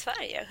finns det i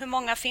Sverige? Hur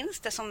många finns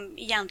det som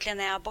egentligen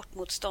är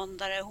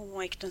abortmotståndare,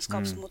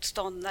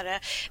 homoäktenskapsmotståndare,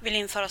 vill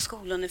införa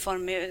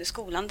skoluniform i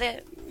skolan?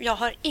 Jag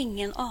har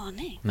ingen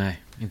aning.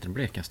 Nej, inte den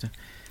blekaste.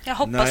 Jag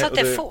hoppas att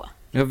det är få.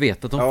 Jag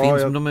vet att de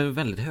finns, men de är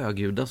väldigt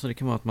högljudda så det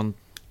kan vara att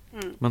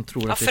man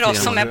tror att det är för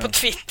oss som är på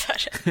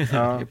Twitter.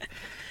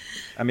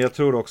 Men jag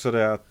tror också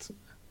det att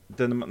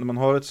när man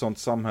har ett sånt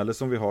samhälle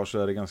som vi har så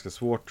är det ganska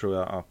svårt tror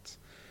jag att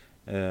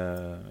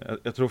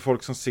jag tror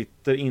folk som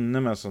sitter inne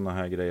med såna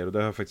här grejer, och det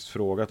har jag faktiskt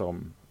frågat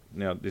om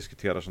när jag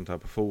diskuterar sånt här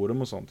på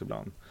forum och sånt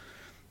ibland,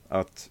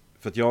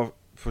 för att jag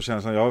får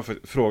känslan, jag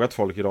har frågat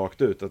folk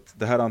rakt ut att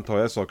det här antar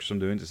jag är saker som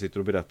du inte sitter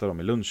och berättar om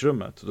i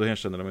lunchrummet, och då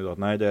känner de idag att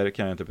nej, det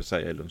kan jag inte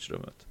säga i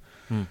lunchrummet.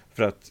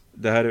 För att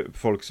det här är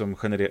folk som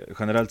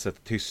generellt sett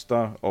är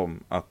tysta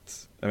om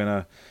att, jag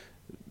menar,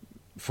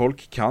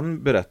 folk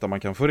kan berätta, man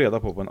kan få reda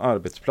på en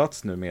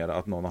arbetsplats numera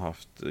att någon har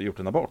gjort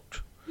en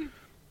abort.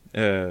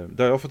 Det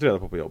har jag fått reda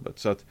på jobbet.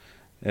 Så att,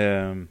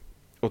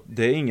 och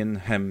det är ingen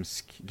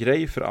hemsk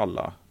grej för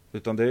alla.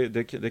 Utan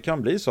det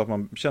kan bli så att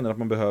man känner att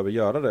man behöver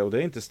göra det, och det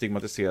är inte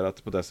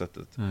stigmatiserat på det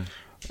sättet.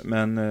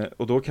 Men,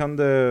 och då kan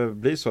det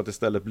bli så att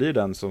istället blir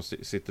den som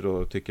sitter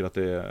och tycker att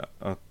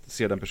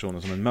ser den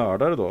personen som en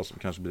mördare då, som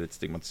kanske blir lite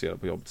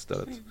stigmatiserad på jobbet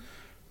istället.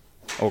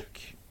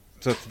 Och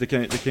så att det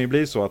kan ju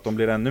bli så att de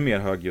blir ännu mer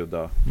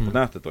högljudda på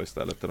nätet då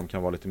istället, där de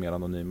kan vara lite mer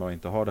anonyma och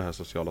inte ha det här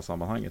sociala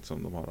sammanhanget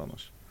som de har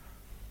annars.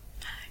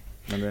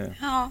 Men det...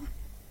 Ja.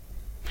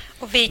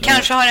 Och vi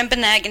kanske har en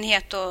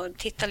benägenhet att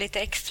titta lite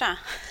extra.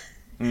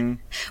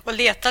 Och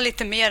leta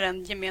lite mer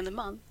än gemene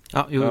man.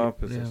 Ja,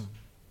 precis.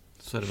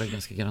 Så är det väl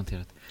ganska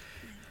garanterat.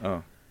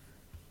 Ja.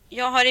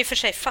 Jag har i och för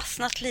sig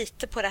fastnat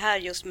lite på det här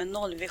just med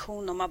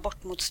nollvision om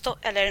abortmotstånd,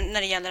 eller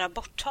när det gäller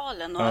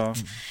aborttalen, och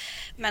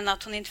men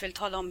att hon inte vill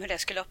tala om hur det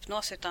skulle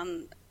uppnås,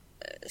 utan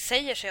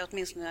säger sig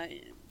åtminstone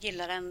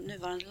gillar den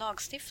nuvarande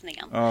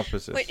lagstiftningen. Ja,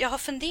 precis. Och jag har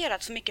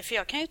funderat så mycket, för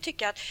jag kan ju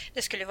tycka att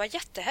det skulle vara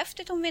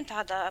jättehäftigt om vi inte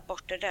hade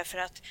aborter, därför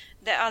att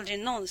det aldrig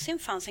någonsin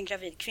fanns en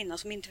gravid kvinna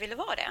som inte ville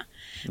vara det. Nej,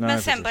 men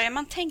sen precis. börjar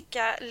man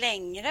tänka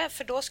längre,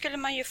 för då skulle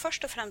man ju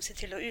först och främst se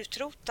till att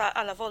utrota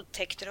alla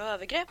våldtäkter och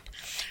övergrepp.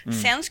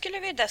 Sen skulle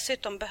vi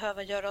dessutom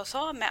behöva göra oss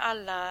av med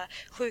alla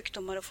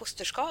sjukdomar och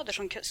fosterskador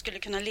som skulle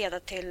kunna leda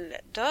till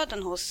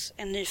döden hos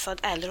en nyfödd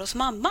eller hos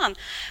mamman.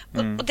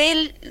 Och det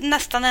är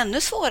nästan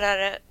ännu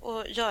svårare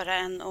att göra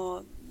än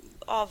att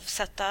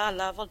avsätta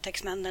alla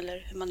våldtäktsmän,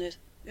 eller hur man nu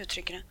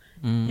uttrycker det.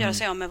 Göra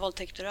sig av med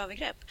våldtäkter och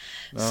övergrepp.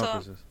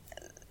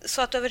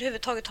 Så att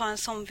överhuvudtaget ha en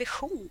sån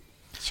vision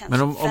känns.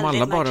 Men om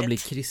alla bara märkligt. blir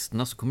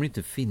kristna så kommer det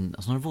inte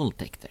finnas några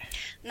våldtäkter.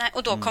 Nej,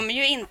 och då kommer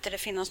ju inte det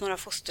finnas några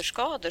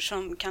fosterskador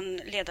som kan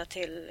leda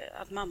till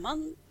att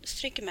mamman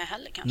stryker med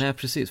heller kanske. Nej,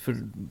 precis, för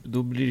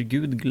då blir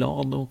Gud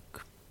glad och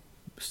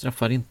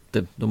straffar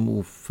inte de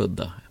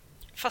ofödda.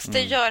 Fast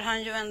det gör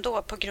han ju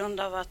ändå på grund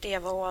av att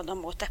Eva och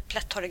Adam åt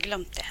äpplet. Har du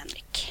glömt det,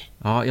 Henrik?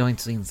 Ja, jag är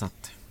inte så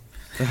insatt.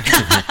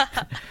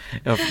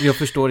 jag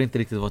förstår inte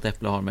riktigt vad ett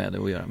äpple har med det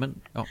att göra,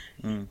 men ja.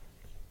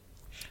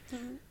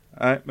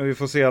 Nej, men vi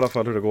får se i alla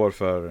fall hur det går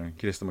för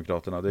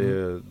Kristdemokraterna.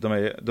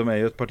 De är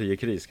ju ett parti i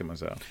kris, kan man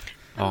säga.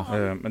 Ja.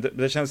 Men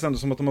det känns ändå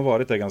som att de har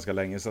varit där ganska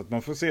länge, så att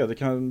man får se. Det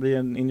kan bli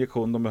en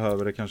injektion de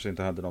behöver, det kanske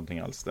inte händer någonting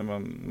alls.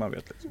 Man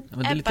vet liksom. Ja,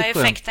 men det är lite skönt.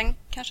 Ebba-effekten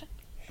kanske?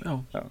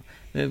 Ja.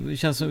 Det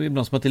känns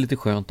ibland som att det är lite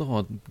skönt att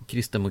ha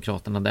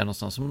Kristdemokraterna där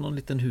någonstans, som någon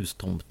liten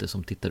hustomte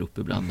som tittar upp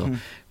ibland. Och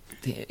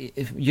det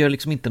gör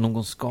liksom inte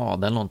någon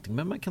skada eller någonting,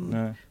 men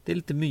det är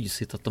lite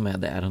mysigt att de är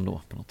där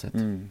ändå på något sätt.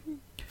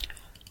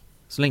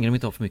 Så länge de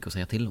inte har för mycket att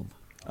säga till om.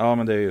 Ja,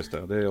 men det är just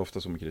det. Det är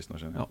ofta som med kristna,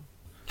 känner jag.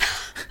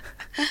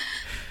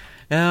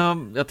 Ja.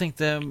 Jag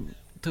tänkte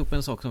ta upp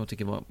en sak som jag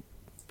tycker var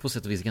på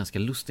sätt och vis ganska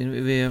lustig.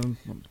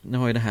 Nu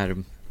har ju det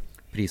här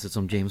priset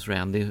som James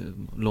Randi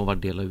lovar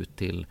dela ut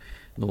till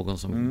någon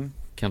som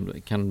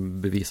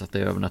kan bevisa att det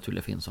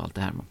övernaturliga finns och allt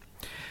det här.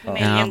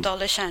 Million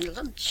Dollar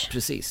Challenge.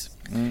 Precis.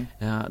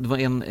 Det var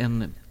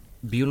en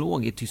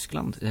biolog i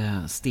Tyskland,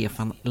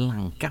 Stefan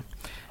Lanka,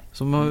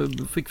 som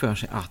fick för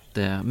sig att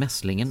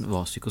mässlingen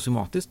var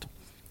psykosomatiskt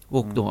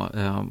och då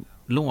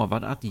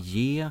lovade att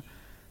ge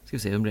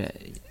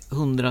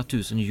 100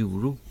 000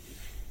 euro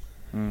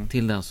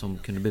till den som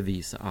kunde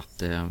bevisa att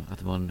det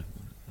var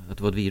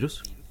ett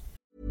virus.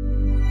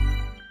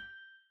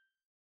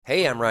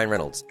 Hey, I'm Ryan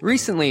Reynolds.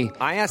 Recently,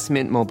 I asked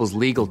Mint Mobile's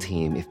legal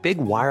team if big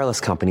wireless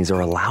companies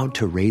are allowed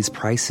to raise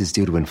prices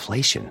due to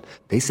inflation.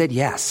 They said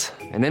yes.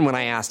 And then when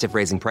I asked if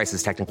raising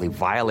prices technically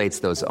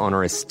violates those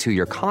onerous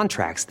two-year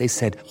contracts, they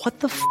said, "What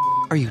the f***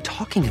 are you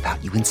talking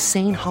about, you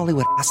insane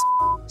Hollywood ass?"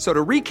 So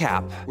to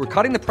recap, we're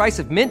cutting the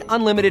price of Mint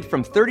Unlimited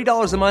from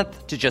 $30 a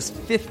month to just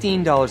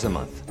 $15 a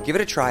month. Give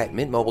it a try at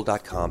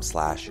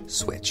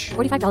mintmobile.com/switch.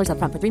 $45 up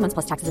front for 3 months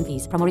plus taxes and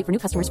fees. Promo rate for new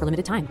customers for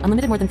limited time.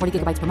 Unlimited more than 40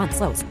 gigabytes per month.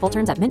 Slows full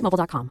terms at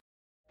mintmobile.com.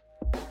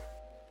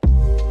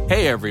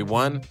 Hey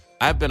everyone,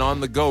 I've been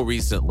on the go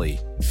recently.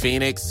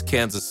 Phoenix,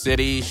 Kansas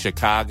City,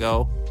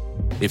 Chicago.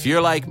 If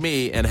you're like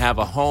me and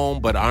have a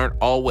home but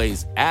aren't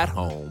always at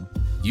home,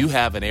 you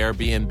have an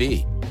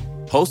Airbnb.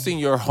 Hosting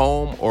your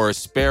home or a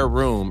spare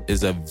room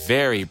is a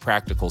very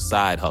practical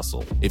side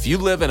hustle. If you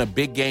live in a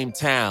big game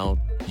town,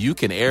 you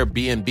can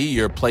Airbnb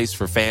your place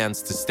for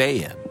fans to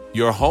stay in.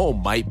 Your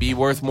home might be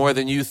worth more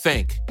than you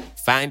think.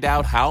 Find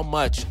out how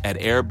much at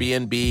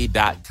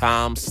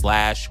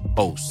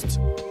airbnb.com/host.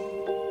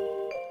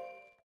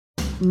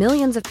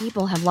 Millions of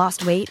people have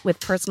lost weight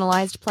with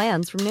personalized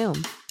plans from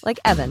Noom. Like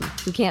Evan,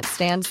 who can't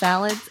stand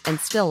salads and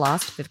still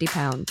lost 50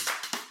 pounds.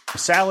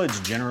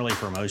 Salads generally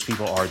for most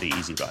people are the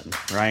easy button,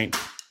 right?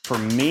 For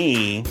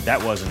me,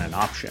 that wasn't an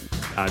option.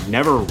 I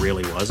never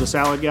really was a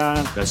salad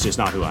guy. That's just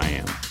not who I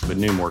am. But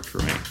Noom worked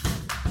for me.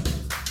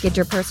 Get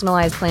your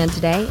personalized plan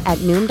today at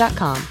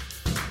Noom.com.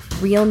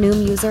 Real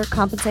Noom user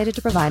compensated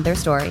to provide their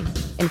story.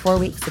 In 4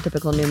 weeks, the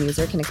typical Noom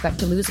user can expect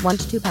to lose 1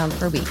 to 2 pounds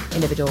per week.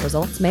 Individual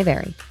results may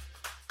vary.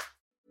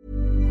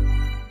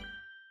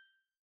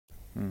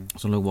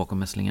 Som låg bakom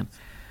mässlingen.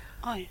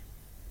 Oj.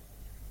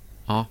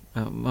 Ja,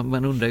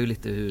 man undrar ju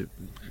lite hur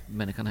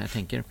människan här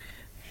tänker.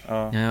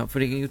 Ja, för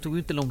det tog ju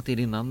inte lång tid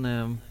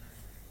innan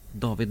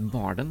David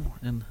Barden,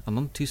 en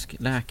annan tysk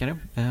läkare,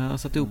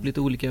 satte ihop lite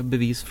olika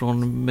bevis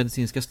från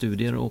medicinska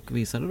studier och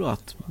visade då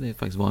att det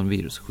faktiskt var en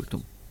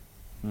virussjukdom.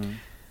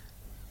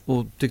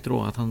 Och tyckte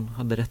då att han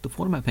hade rätt att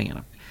få de här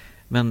pengarna.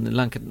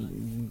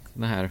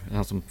 Men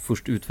han som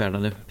först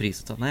utfärdade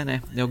priset sa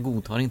nej, jag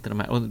godtar inte de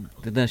här. Och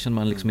det där känner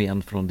man liksom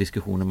igen från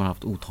diskussioner man har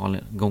haft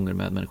otaliga gånger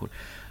med människor.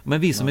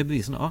 Men visa med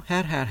bevisen,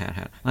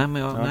 här. Nej,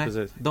 men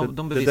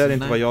de bevisen, det där är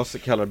inte vad jag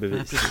kallar bevis.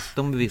 Nej, precis,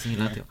 de bevisen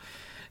gillar inte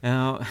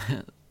jag.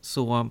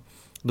 Så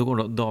då går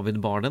då David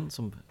Barden,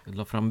 som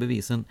la fram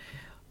bevisen,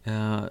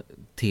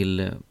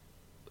 till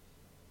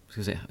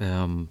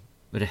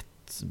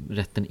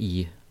rätten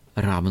i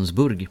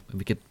Ravensburg,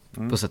 vilket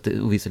på sätt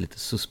och vis är lite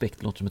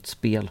suspekt, låter som ett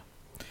spel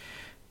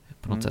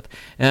på något sätt.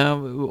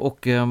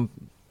 Och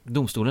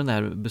domstolen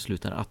där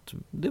beslutar att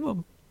det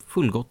var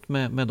fullgott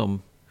med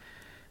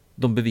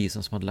de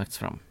bevisen som hade lagts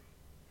fram.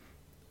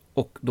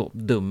 Och då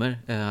dömer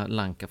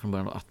Lanka från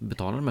början att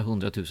betala de här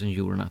 100 000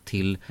 eurona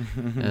till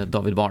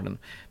David Barden.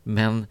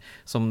 Men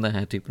som den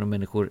här typen av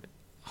människor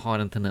har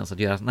en tendens att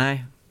göra,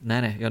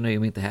 nej, jag nöjer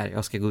mig inte här,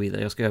 jag ska gå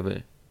vidare, jag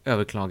ska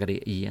överklaga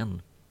det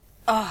igen.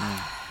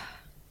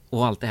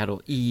 Och allt det här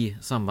då i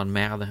samband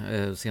med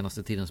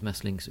senaste tidens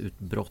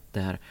mässlingsutbrott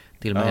där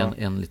till och med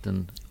en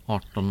liten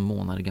 18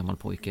 månader gammal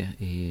pojke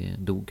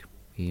dog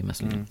i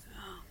mässlingen.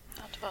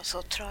 Ja, det var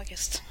så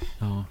tragiskt.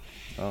 Ja.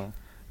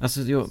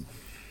 Alltså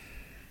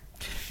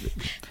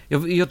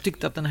jag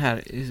tyckte att den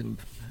här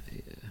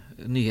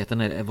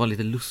nyheten var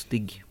lite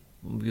lustig,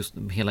 just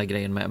hela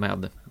grejen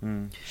med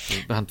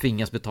han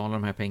tvingas betala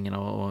de här pengarna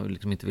och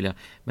liksom inte vilja,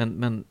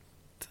 men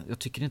jag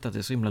tycker inte att det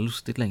är så himla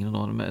lustigt längre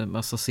då.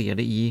 Man ser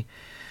det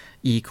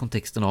i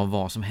kontexten av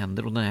vad som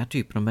händer och den här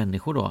typen av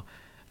människor då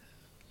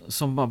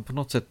som bara på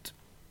något sätt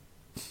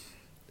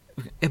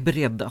är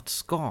beredda att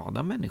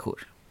skada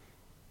människor.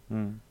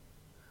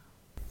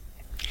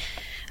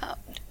 Ja,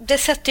 det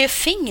sätter ju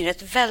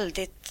fingret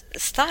väldigt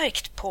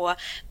starkt på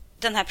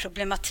den här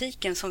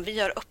problematiken som vi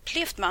har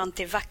upplevt med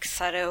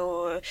antivaxare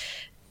och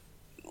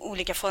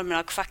olika former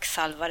av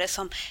kvacksalvare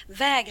som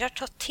vägrar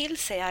ta till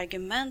sig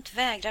argument,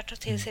 vägrar ta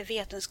till sig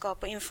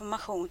vetenskap och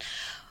information.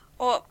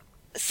 Och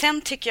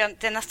sen tycker jag att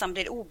det nästan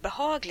blir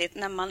obehagligt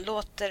när man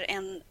låter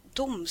en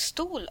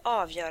domstol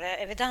avgöra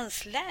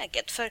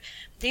evidensläget. För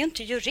det är ju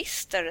inte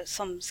jurister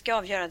som ska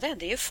avgöra det.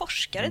 Det är ju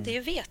forskare, det är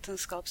ju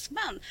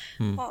vetenskapsmän.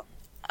 Och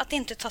att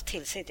inte ta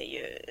till sig det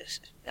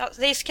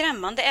är ju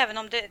skrämmande, även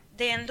om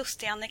det är en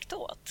lustig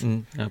anekdot.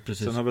 Ja,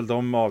 precis. Sen har väl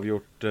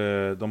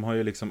de har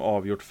ju liksom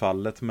avgjort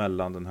fallet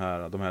mellan de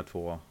här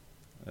två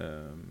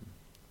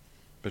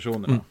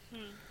personerna.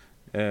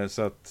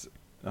 Så att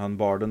han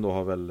Barden då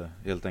har väl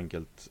helt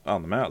enkelt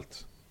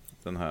anmält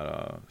den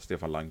här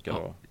Stefan Lanka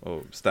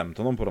och stämt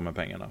honom på de här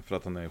pengarna för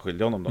att han är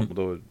skyldig honom dem.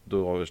 Och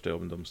då avgörs det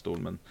av en domstol.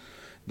 Men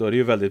då är det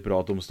ju väldigt bra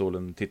att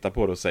domstolen tittar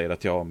på det och säger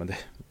att men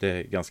det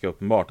är ganska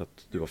uppenbart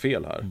att du har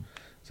fel här.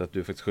 Så att du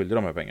är faktiskt skyldig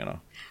de här pengarna.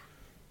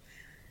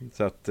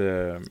 Så att,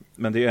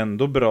 men det är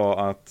ändå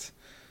bra att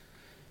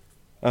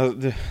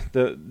alltså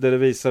det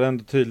visar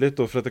ändå tydligt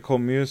då, för att det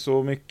kommer ju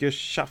så mycket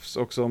tjafs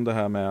också om det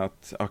här med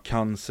att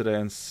cancer är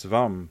en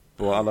svamp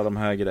och alla de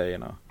här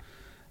grejerna.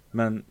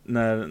 Men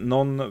när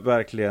någon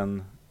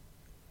verkligen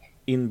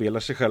inbillar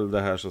sig själv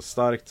det här så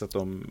starkt så att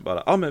de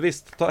bara, men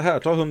visst, ta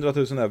 100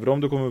 000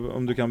 euro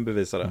om du kan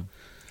bevisa det.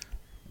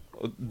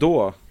 Och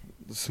då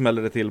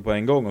smäller det till på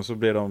en gång och så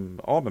blir de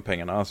av med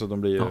pengarna. Alltså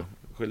de blir ju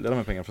skyldiga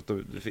med pengar för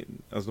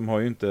att de har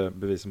ju inte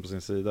bevisen på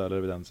sin sida eller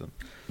evidensen.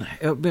 Nej,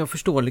 jag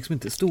förstår liksom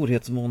inte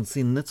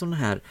storhetsvansinnet som den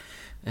här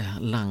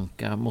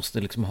Lanka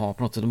måste liksom ha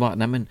på något sätt. Bara,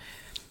 nej men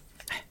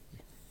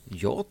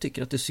jag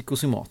tycker att det är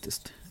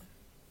psykosomatiskt.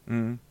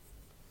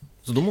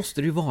 Så då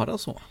måste det ju vara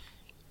så.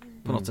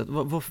 På något sätt.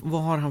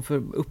 Vad har han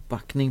för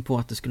uppbackning på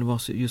att det skulle vara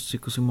just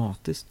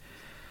psykosomatiskt?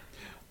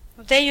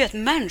 Det är ju ett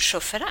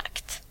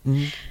människoförakt.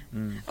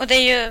 Och det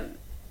är ju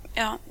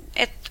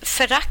ett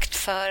förakt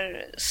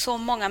för så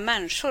många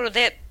människor. Och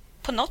det är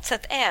på något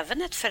sätt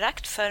även ett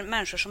förakt för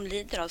människor som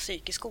lider av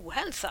psykisk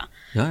ohälsa.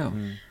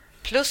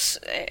 Plus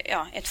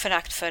ett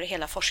förakt för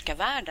hela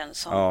forskarvärlden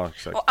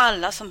och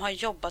alla som har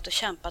jobbat och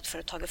kämpat för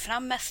att ta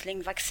fram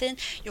mässlingvaccin,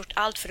 gjort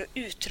allt för att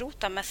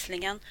utrota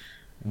mässlingen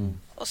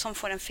och som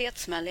får en fet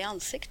smäll i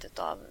ansiktet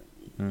av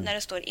när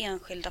det står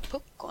enskilda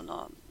puckon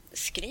och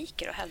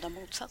skriker och hävdar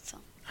motsatsen.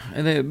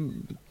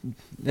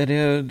 Är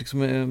det liksom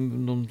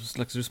någon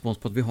slags respons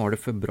på att vi har det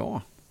för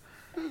bra?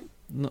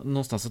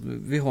 Någonstans att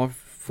vi har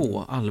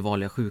få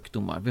allvarliga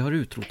sjukdomar. Vi har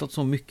utrotat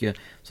så mycket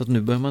så att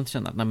nu börjar man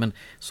känna att nej, men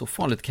så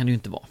farligt kan det ju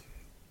inte vara.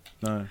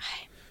 Nej.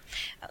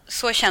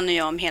 Så känner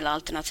jag om hela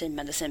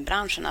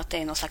alternativmedicinbranschen, att det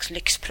är någon slags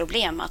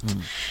lyxproblem att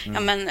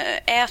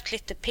ät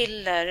lite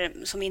piller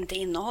som inte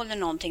innehåller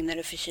någonting när du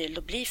är förkyld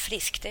och bli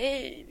frisk. Det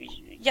är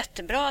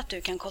jättebra att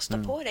du kan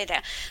kosta på dig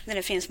det när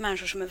det finns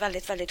människor som är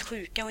väldigt, väldigt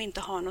sjuka och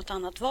inte har något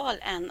annat val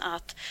än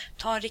att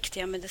ta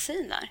riktiga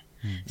mediciner.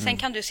 Sen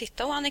kan du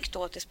sitta och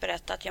anekdotiskt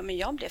berätta att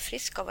jag blev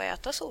frisk av att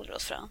äta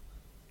solrosfrön.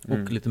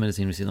 Och lite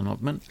medicin vid sidan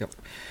av. Men,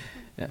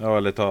 ja,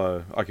 eller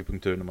ta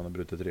akupunktur när man har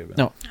brutit revben.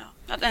 Ja.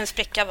 En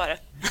spricka var det.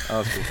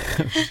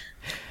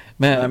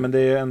 Nej, men det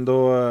är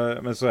ändå,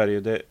 men så är det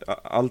ju,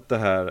 allt det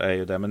här är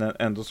ju det, men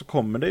ändå så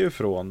kommer det ju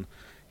från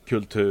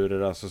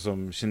kulturer, alltså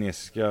som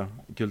kinesiska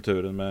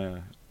kulturen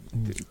med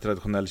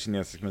traditionell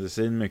kinesisk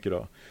medicin mycket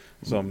då.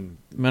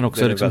 Men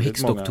också liksom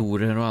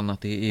häxdoktorer och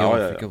annat i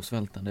Afrika och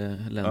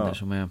svältande länder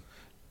som är...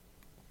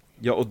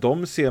 Ja, och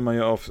de ser man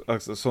ju av,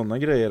 alltså, sådana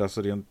grejer,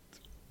 alltså rent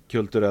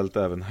kulturellt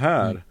även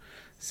här,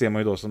 ser man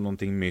ju då som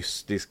någonting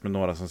mystiskt med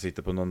några som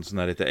sitter på någon sån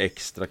här lite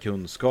extra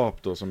kunskap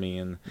då som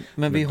ingen...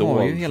 Men vi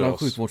har ju hela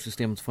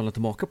sjukvårdssystemet att falla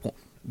tillbaka på.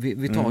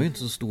 Vi tar ju inte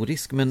så stor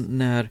risk, men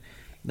när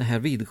den här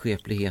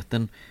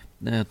vidskepligheten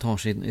tar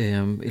sig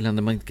i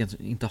länder man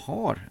inte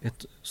har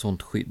ett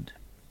sånt skydd,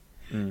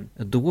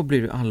 då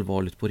blir det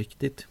allvarligt på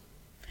riktigt.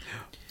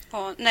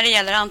 Och när det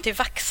gäller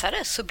antivaxare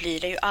så blir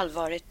det ju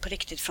allvarligt på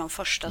riktigt från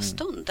första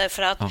stund.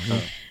 Därför att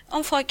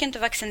om folk inte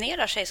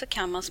vaccinerar sig så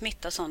kan man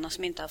smitta sådana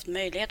som inte haft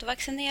möjlighet att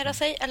vaccinera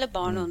sig eller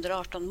barn under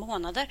 18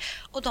 månader.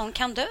 Och de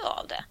kan dö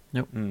av det.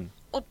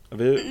 Och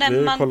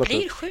när man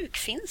blir sjuk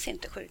finns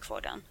inte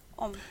sjukvården.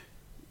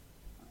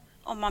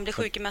 Om man blir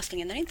sjuk i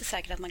mässlingen är det inte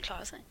säkert att man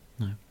klarar sig.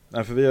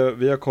 Nej, för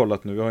vi har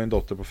kollat nu, vi har en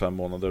dotter på 5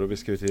 månader och vi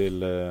ska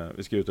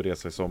ut och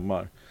resa i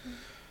sommar.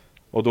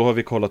 Och då har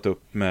vi kollat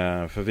upp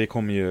med,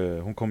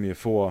 för hon kommer ju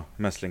få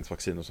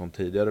mässlingsvaccin och sånt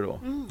tidigare då.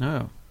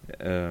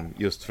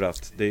 Just för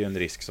att det är en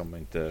risk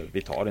som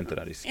vi tar inte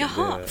den risken.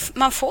 Jaha,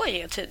 man får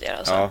ju tidigare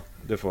alltså. Ja,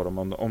 det får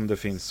de om det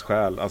finns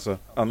skäl. Alltså,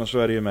 annars så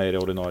är det ju med i det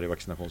ordinarie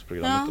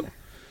vaccinationsprogrammet då.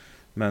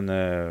 Men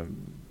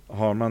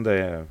har man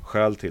det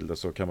skäl till det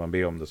så kan man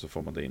be om det, så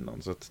får man det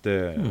innan. Så att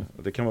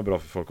det kan vara bra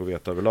för folk att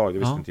veta överlag. Det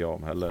visste inte jag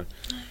om heller.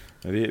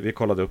 Men vi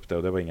kollade upp det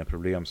och det var inga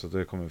problem, så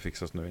det kommer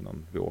fixas nu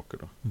innan vi åker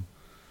då.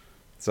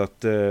 Så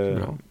att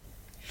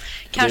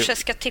kanske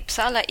ska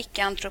tipsa alla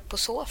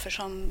icke-antroposofer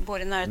som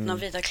bor i närheten av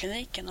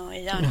Vidarkliniken och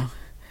i Järna.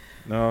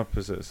 Ja,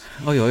 precis.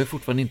 Ja, jag är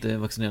fortfarande inte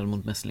vaccinerad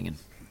mot mässlingen.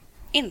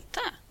 Inte?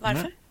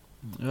 Varför?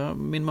 Ja,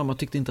 min mamma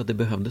tyckte inte att det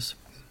behövdes.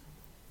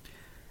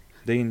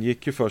 Det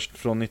ingick ju först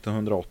från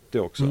 1980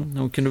 också.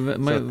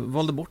 Man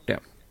valde bort det.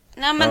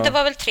 Nej, men det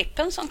var väl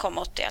trippen som kom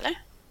 80,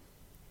 eller?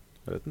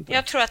 Jag vet inte.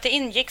 Jag tror att det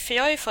ingick, för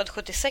jag är ju född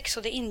 76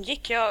 och det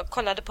ingick, jag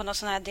kollade på något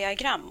sån här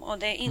diagram och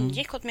det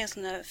ingick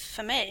åtminstone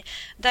för mig.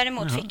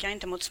 Däremot fick jag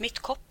inte mot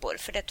smittkoppor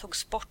för det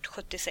togs bort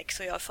 76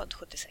 och jag är född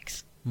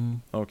 76.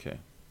 Okej.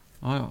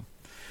 Ja.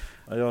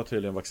 Jag har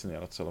tydligen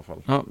vaccinerats i alla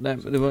fall. Ja,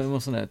 det var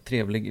en sån där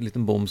trevlig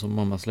liten bomb som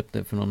mamma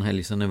släppte för någon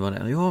helg sedan när jag var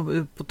där.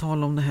 Ja, på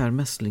tal om det här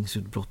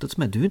mässlingsutbrottet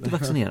som är, du är inte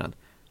vaccinerad.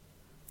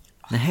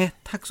 Nej,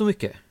 tack så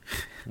mycket.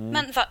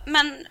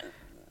 Men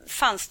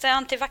fanns det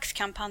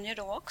antivaxkampanjer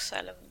då också,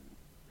 eller?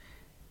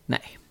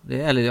 Nej,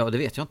 det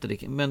vet jag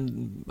inte.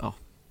 Men ja.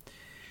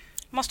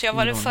 Måste jag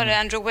vara före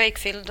Andrew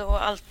Wakefield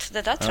och allt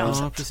det där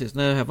tramset? Ja, precis.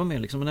 Nej, det här var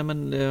med liksom. Nej,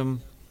 men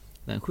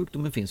den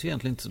sjukdomen finns ju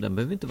egentligen inte, så den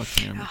behöver vi inte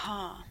vaccinera mot.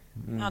 Jaha.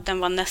 Ja, den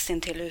var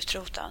nästan till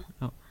utrotad.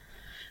 Ja.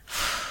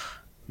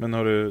 Men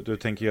har du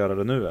tänker göra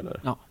det nu,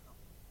 eller?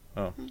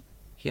 Ja.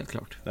 Helt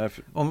klart. Nej,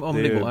 om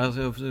det går.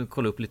 Alltså, jag får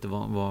kolla upp lite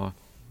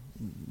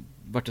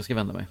vart jag ska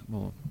vända mig.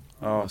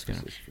 Ja,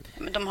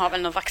 men de har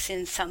väl något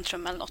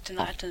vaccincentrum eller något i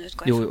närheten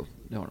utgår ifrån? Jo,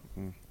 det har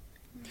de.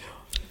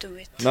 Do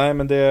it. Nej,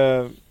 men det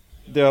är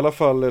i alla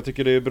fall, jag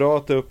tycker det är bra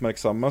att det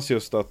uppmärksammas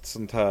just att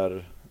sånt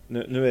här,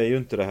 nu är ju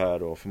inte det här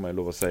då, får man ju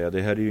lov att säga,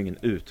 det här är ju ingen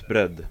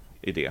utbredd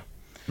idé.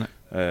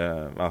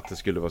 Att det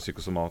skulle vara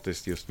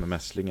psykosomatiskt just med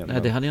mässlingen.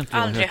 Nej, det hade jag inte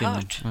aldrig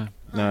hört.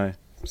 Nej.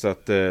 Så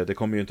att det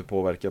kommer ju inte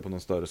påverka på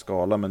någon större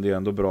skala, men det är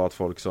ändå bra att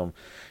folk som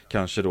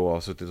kanske då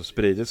har suttit och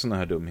spridit såna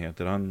här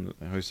dumheter, han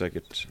har ju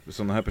säkert,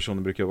 såna här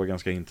personer brukar vara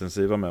ganska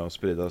intensiva med att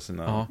sprida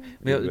sina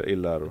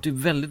illäror. Det är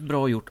väldigt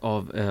bra gjort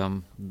av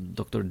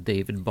Dr.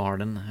 David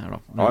Barden här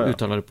då.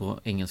 Uttalade på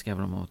engelska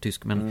även om han var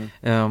tysk, men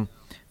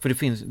för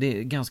det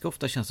är ganska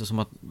ofta känns det som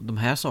att de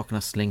här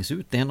sakerna slängs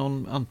ut. Det är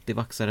någon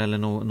antivaxare eller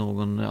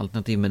någon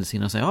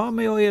alternativmedicin och säger, ja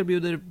men jag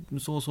erbjuder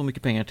så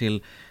mycket pengar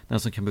till den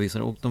som kan bevisa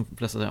det, och de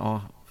flesta säger,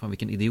 ja fan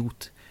vilken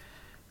idiot.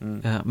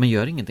 Men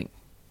gör ingenting.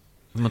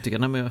 Man tycker,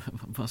 nej men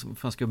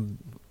fan ska jag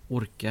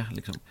orka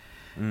liksom.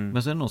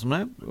 Men så är det någon som,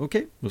 nej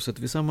okej, då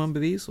sätter vi samman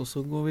bevis och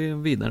så går vi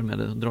vidare med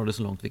det och drar det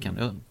så långt vi kan.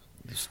 Jag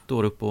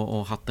står upp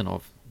och hatten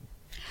av.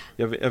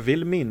 Jag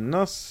vill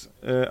minnas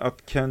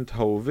att Kent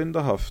Hovind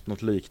har haft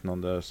något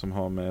liknande som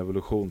har med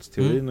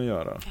evolutionsteorin att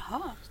göra.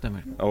 Jaha.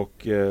 Stämmer.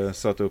 Och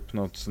satt upp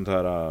något sånt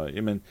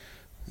här,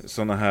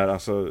 såna här,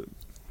 alltså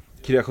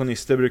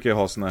kreationister brukar ju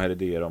ha såna här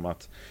idéer om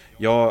att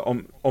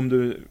om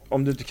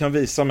du inte kan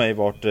visa mig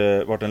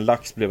vart en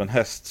lax blev en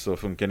häst så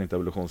funkar inte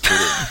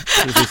evolutionsteorin.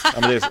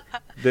 Ja, men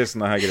det är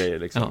såna här grejer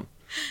liksom. Ja.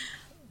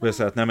 Och jag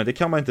säger att nej, men det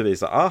kan man inte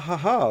visa.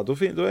 Ahaha, då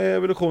är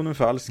evolutionen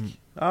falsk.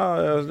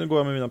 Nu går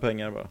jag med mina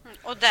pengar bara.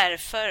 Och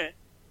därför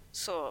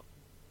så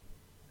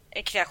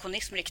är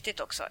kreationism riktigt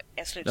också,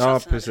 är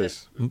slutsatsen. Ja,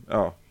 precis.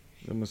 Ja,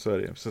 men så är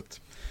det. Så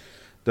att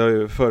det har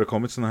ju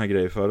förekommit såna här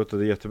grejer förut och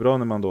det är jättebra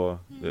när man då,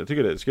 jag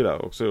tycker det skulle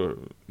jag också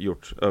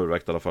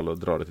övervägt i alla fall, att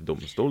dra det till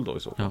domstol då i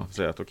så fall.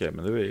 Säga att okej,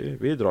 men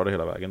vi drar det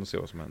hela vägen och ser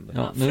vad som händer.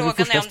 Ja, nu är det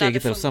första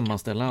steget att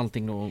sammanställa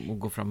allting då och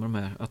gå fram med de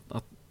här,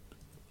 att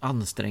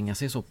anstränga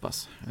sig så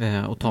pass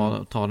och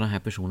ta den här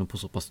personen på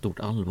så pass stort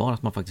allvar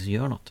att man faktiskt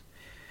gör något.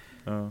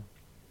 Ja.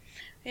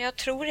 Jag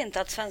tror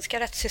inte att svenska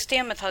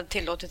rättssystemet hade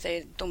tillåtit det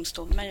i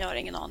domstol, men jag har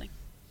ingen aning.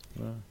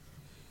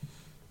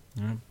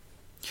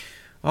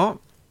 Ja,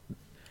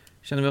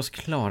 känner vi oss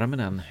klara med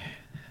den?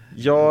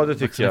 Ja, det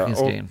tycker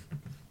jag. Och,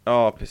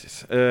 ja,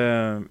 precis.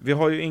 Vi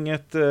har ju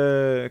inget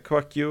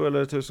kvack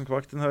eller 1000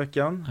 kvack den här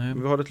veckan.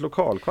 Vi har ett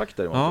lokalkvack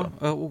däremot.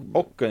 Ja,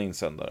 och en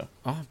insändare.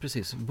 Ja,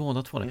 precis.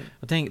 Båda två.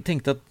 Jag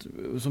tänkte att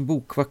som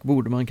bokkvack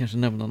borde man kanske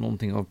nämna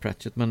någonting av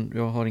Pratchett, men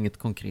jag har ingen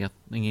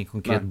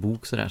konkret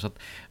bok sådär. Så att,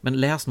 men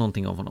läs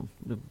någonting av honom.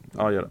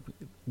 Ja, gör det.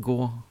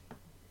 Gå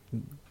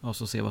och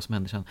så se vad som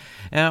händer sen.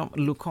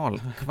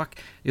 Lokalkvack.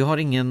 Jag har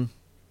ingen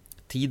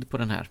tid på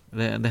den här.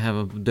 Det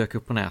här dök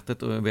upp på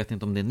nätet och jag vet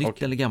inte om det är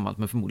nytt eller gammalt,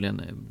 men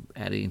förmodligen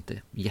är det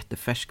inte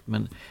jättefärskt,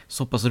 men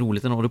så pass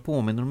roligt ändå. Det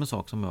påminner om en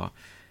sak som jag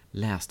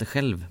läste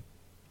själv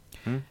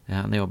när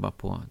jag jobbade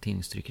på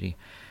tidningstryckeri.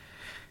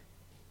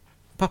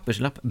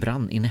 Papperslapp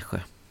brann i Nässjö.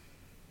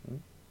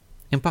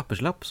 En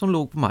papperslapp som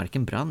låg på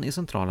marken brann i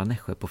centrala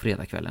Nässjö på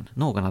fredagskvällen.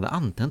 Någon hade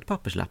antänt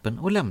papperslappen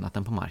och lämnat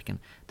den på marken.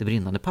 Det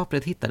brinnande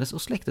pappret hittades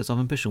och släcktes av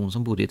en person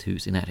som bodde i ett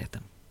hus i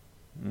närheten.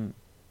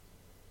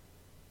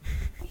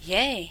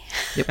 Yay!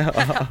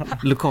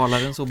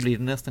 Lokalaren så blir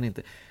det nästan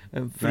inte.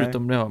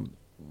 Förutom när jag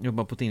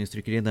jobbade på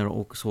tidningstryckeri där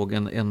och såg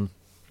en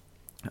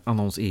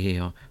annons i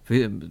HEA.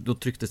 För då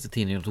trycktes det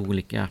tidningar åt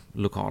olika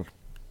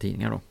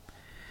lokaltidningar då.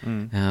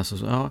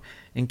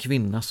 En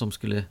kvinna som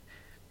skulle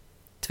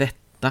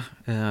tvätta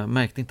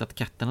märkte inte att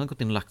katten hade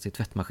gått in och lagt sig i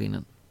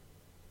tvättmaskinen.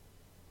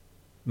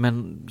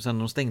 Men sen när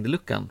de stängde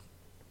luckan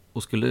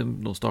och skulle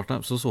då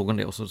starta så såg hon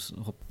det och så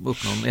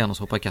öppnade hon igen och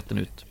så hoppade katten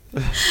ut.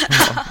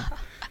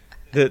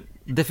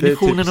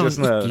 Definitionen det är typ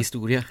av en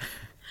icke-historia.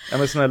 Ja,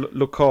 men såna här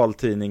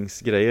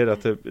lokaltidningsgrejer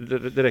att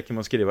det räcker med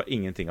att skriva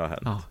ingenting har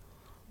hänt. Ja.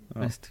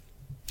 Visst.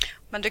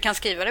 Men du kan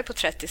skriva det på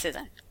 30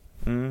 sidor.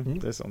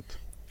 Det är sant.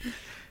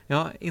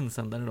 Ja,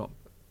 insändare då.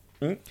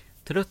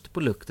 Trött på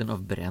lukten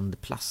av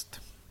bränd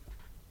plast.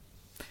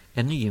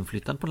 Är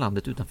nyinflyttad på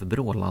landet utanför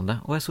Brålanda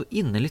och är så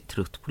innerligt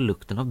trött på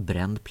lukten av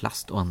bränd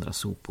plast och andra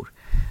sopor.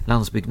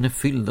 Landsbygden är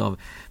fylld av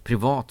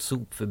privat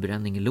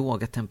sopförbränning,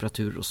 låga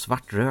temperaturer och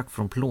svart rök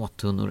från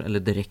plåttunnor eller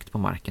direkt på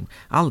marken.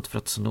 Allt för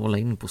att snåla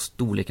in på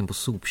storleken på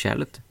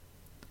sopkärlet,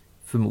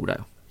 förmodar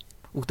jag.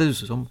 Och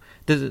dessutom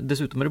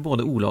är det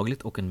både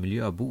olagligt och en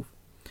miljöbov.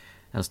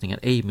 Hälsningar,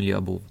 ej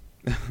miljöbov.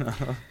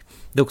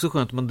 Det är också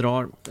skönt att man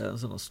drar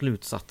sådana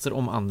slutsatser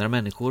om andra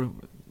människor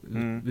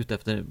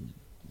utefter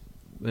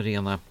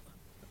rena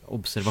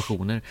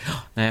observationer.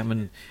 Nej,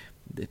 men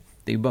det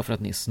är ju bara för att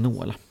ni är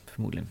snåla,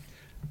 förmodligen.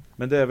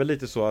 Men det är väl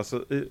lite så,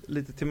 alltså,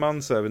 lite till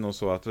mans är vi nog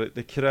så att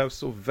det krävs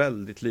så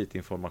väldigt lite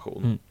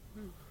information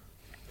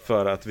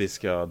för att vi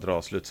ska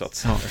dra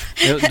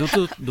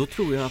slutsatser. Då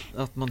tror jag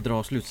att man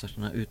drar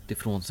slutsatserna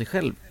utifrån sig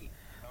själv.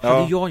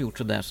 Hade jag gjort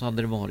så där så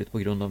hade det varit på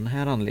grund av den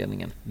här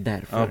anledningen.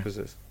 Därför. Ja,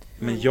 precis.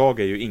 Men jag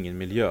är ju ingen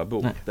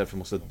miljöbov. Därför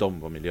måste de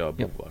vara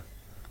miljöbovar.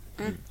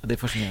 Det är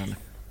fascinerande.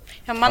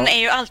 Ja, man är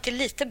ju alltid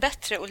lite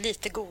bättre och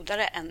lite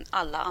godare än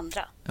alla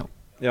andra.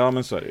 Ja,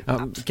 men så är det.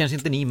 Ja, kanske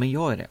inte ni, men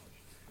jag är det.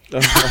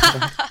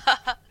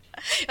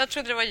 Jag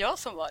trodde det var jag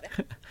som var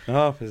det.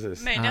 Ja,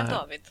 precis. Möjligen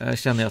David. Jag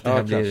känner att det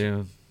här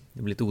blir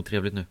lite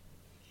otrevligt nu.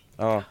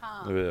 Ja,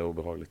 det blir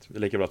obehagligt. Det är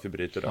lika bra att vi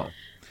bryter det här.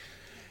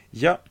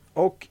 Ja,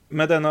 och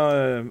med denna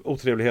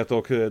otrevlighet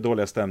och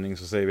dåliga stämning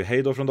så säger vi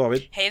hej då från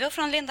David. Hej då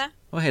från Linda.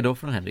 Och hej då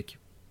från Henrik.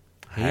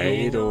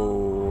 Hej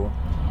då.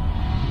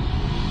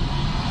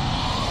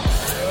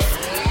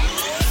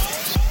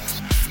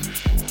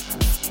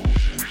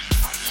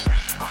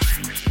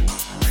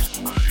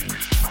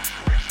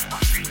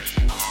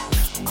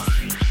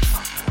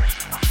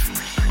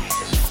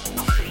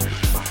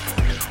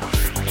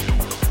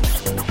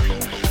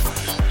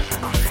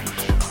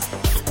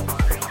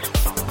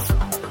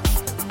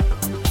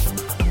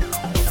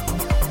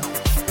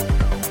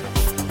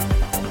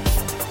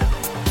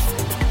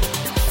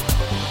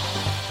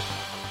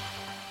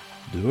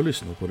 Du har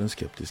lyssnat på den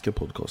skeptiska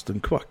podcasten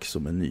Kvack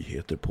som är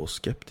nyheter på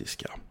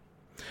skeptiska.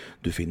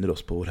 Du finner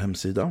oss på vår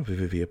hemsida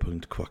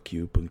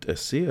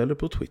www.quacku.se eller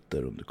på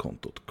Twitter under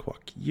kontot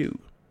quacku.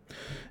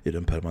 I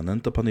den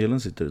permanenta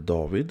panelen sitter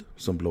David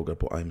som bloggar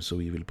på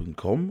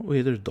imsoevil.com och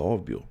heter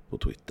Davbio på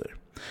Twitter.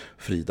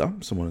 Frida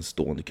som har en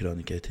stående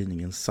krönika i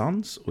tidningen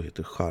Sans och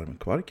heter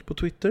Charmkvark på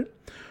Twitter.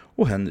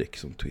 Och Henrik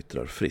som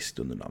twittrar friskt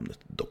under namnet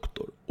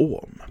Dr.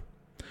 Ohm.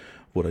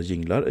 Våra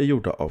jinglar är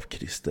gjorda av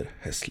Christer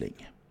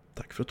Hässling.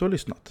 Tack för att du har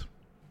lyssnat.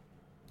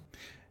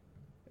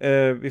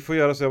 Vi får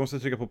göra så, jag måste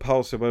trycka på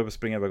paus. Jag börjar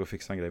springa iväg och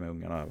fixa en grej med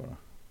ungarna här bara.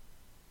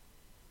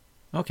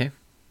 Okej.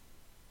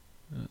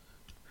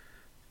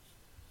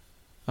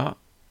 Ja.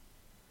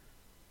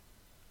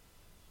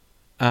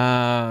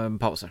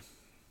 Pauser.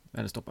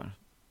 Eller stoppar.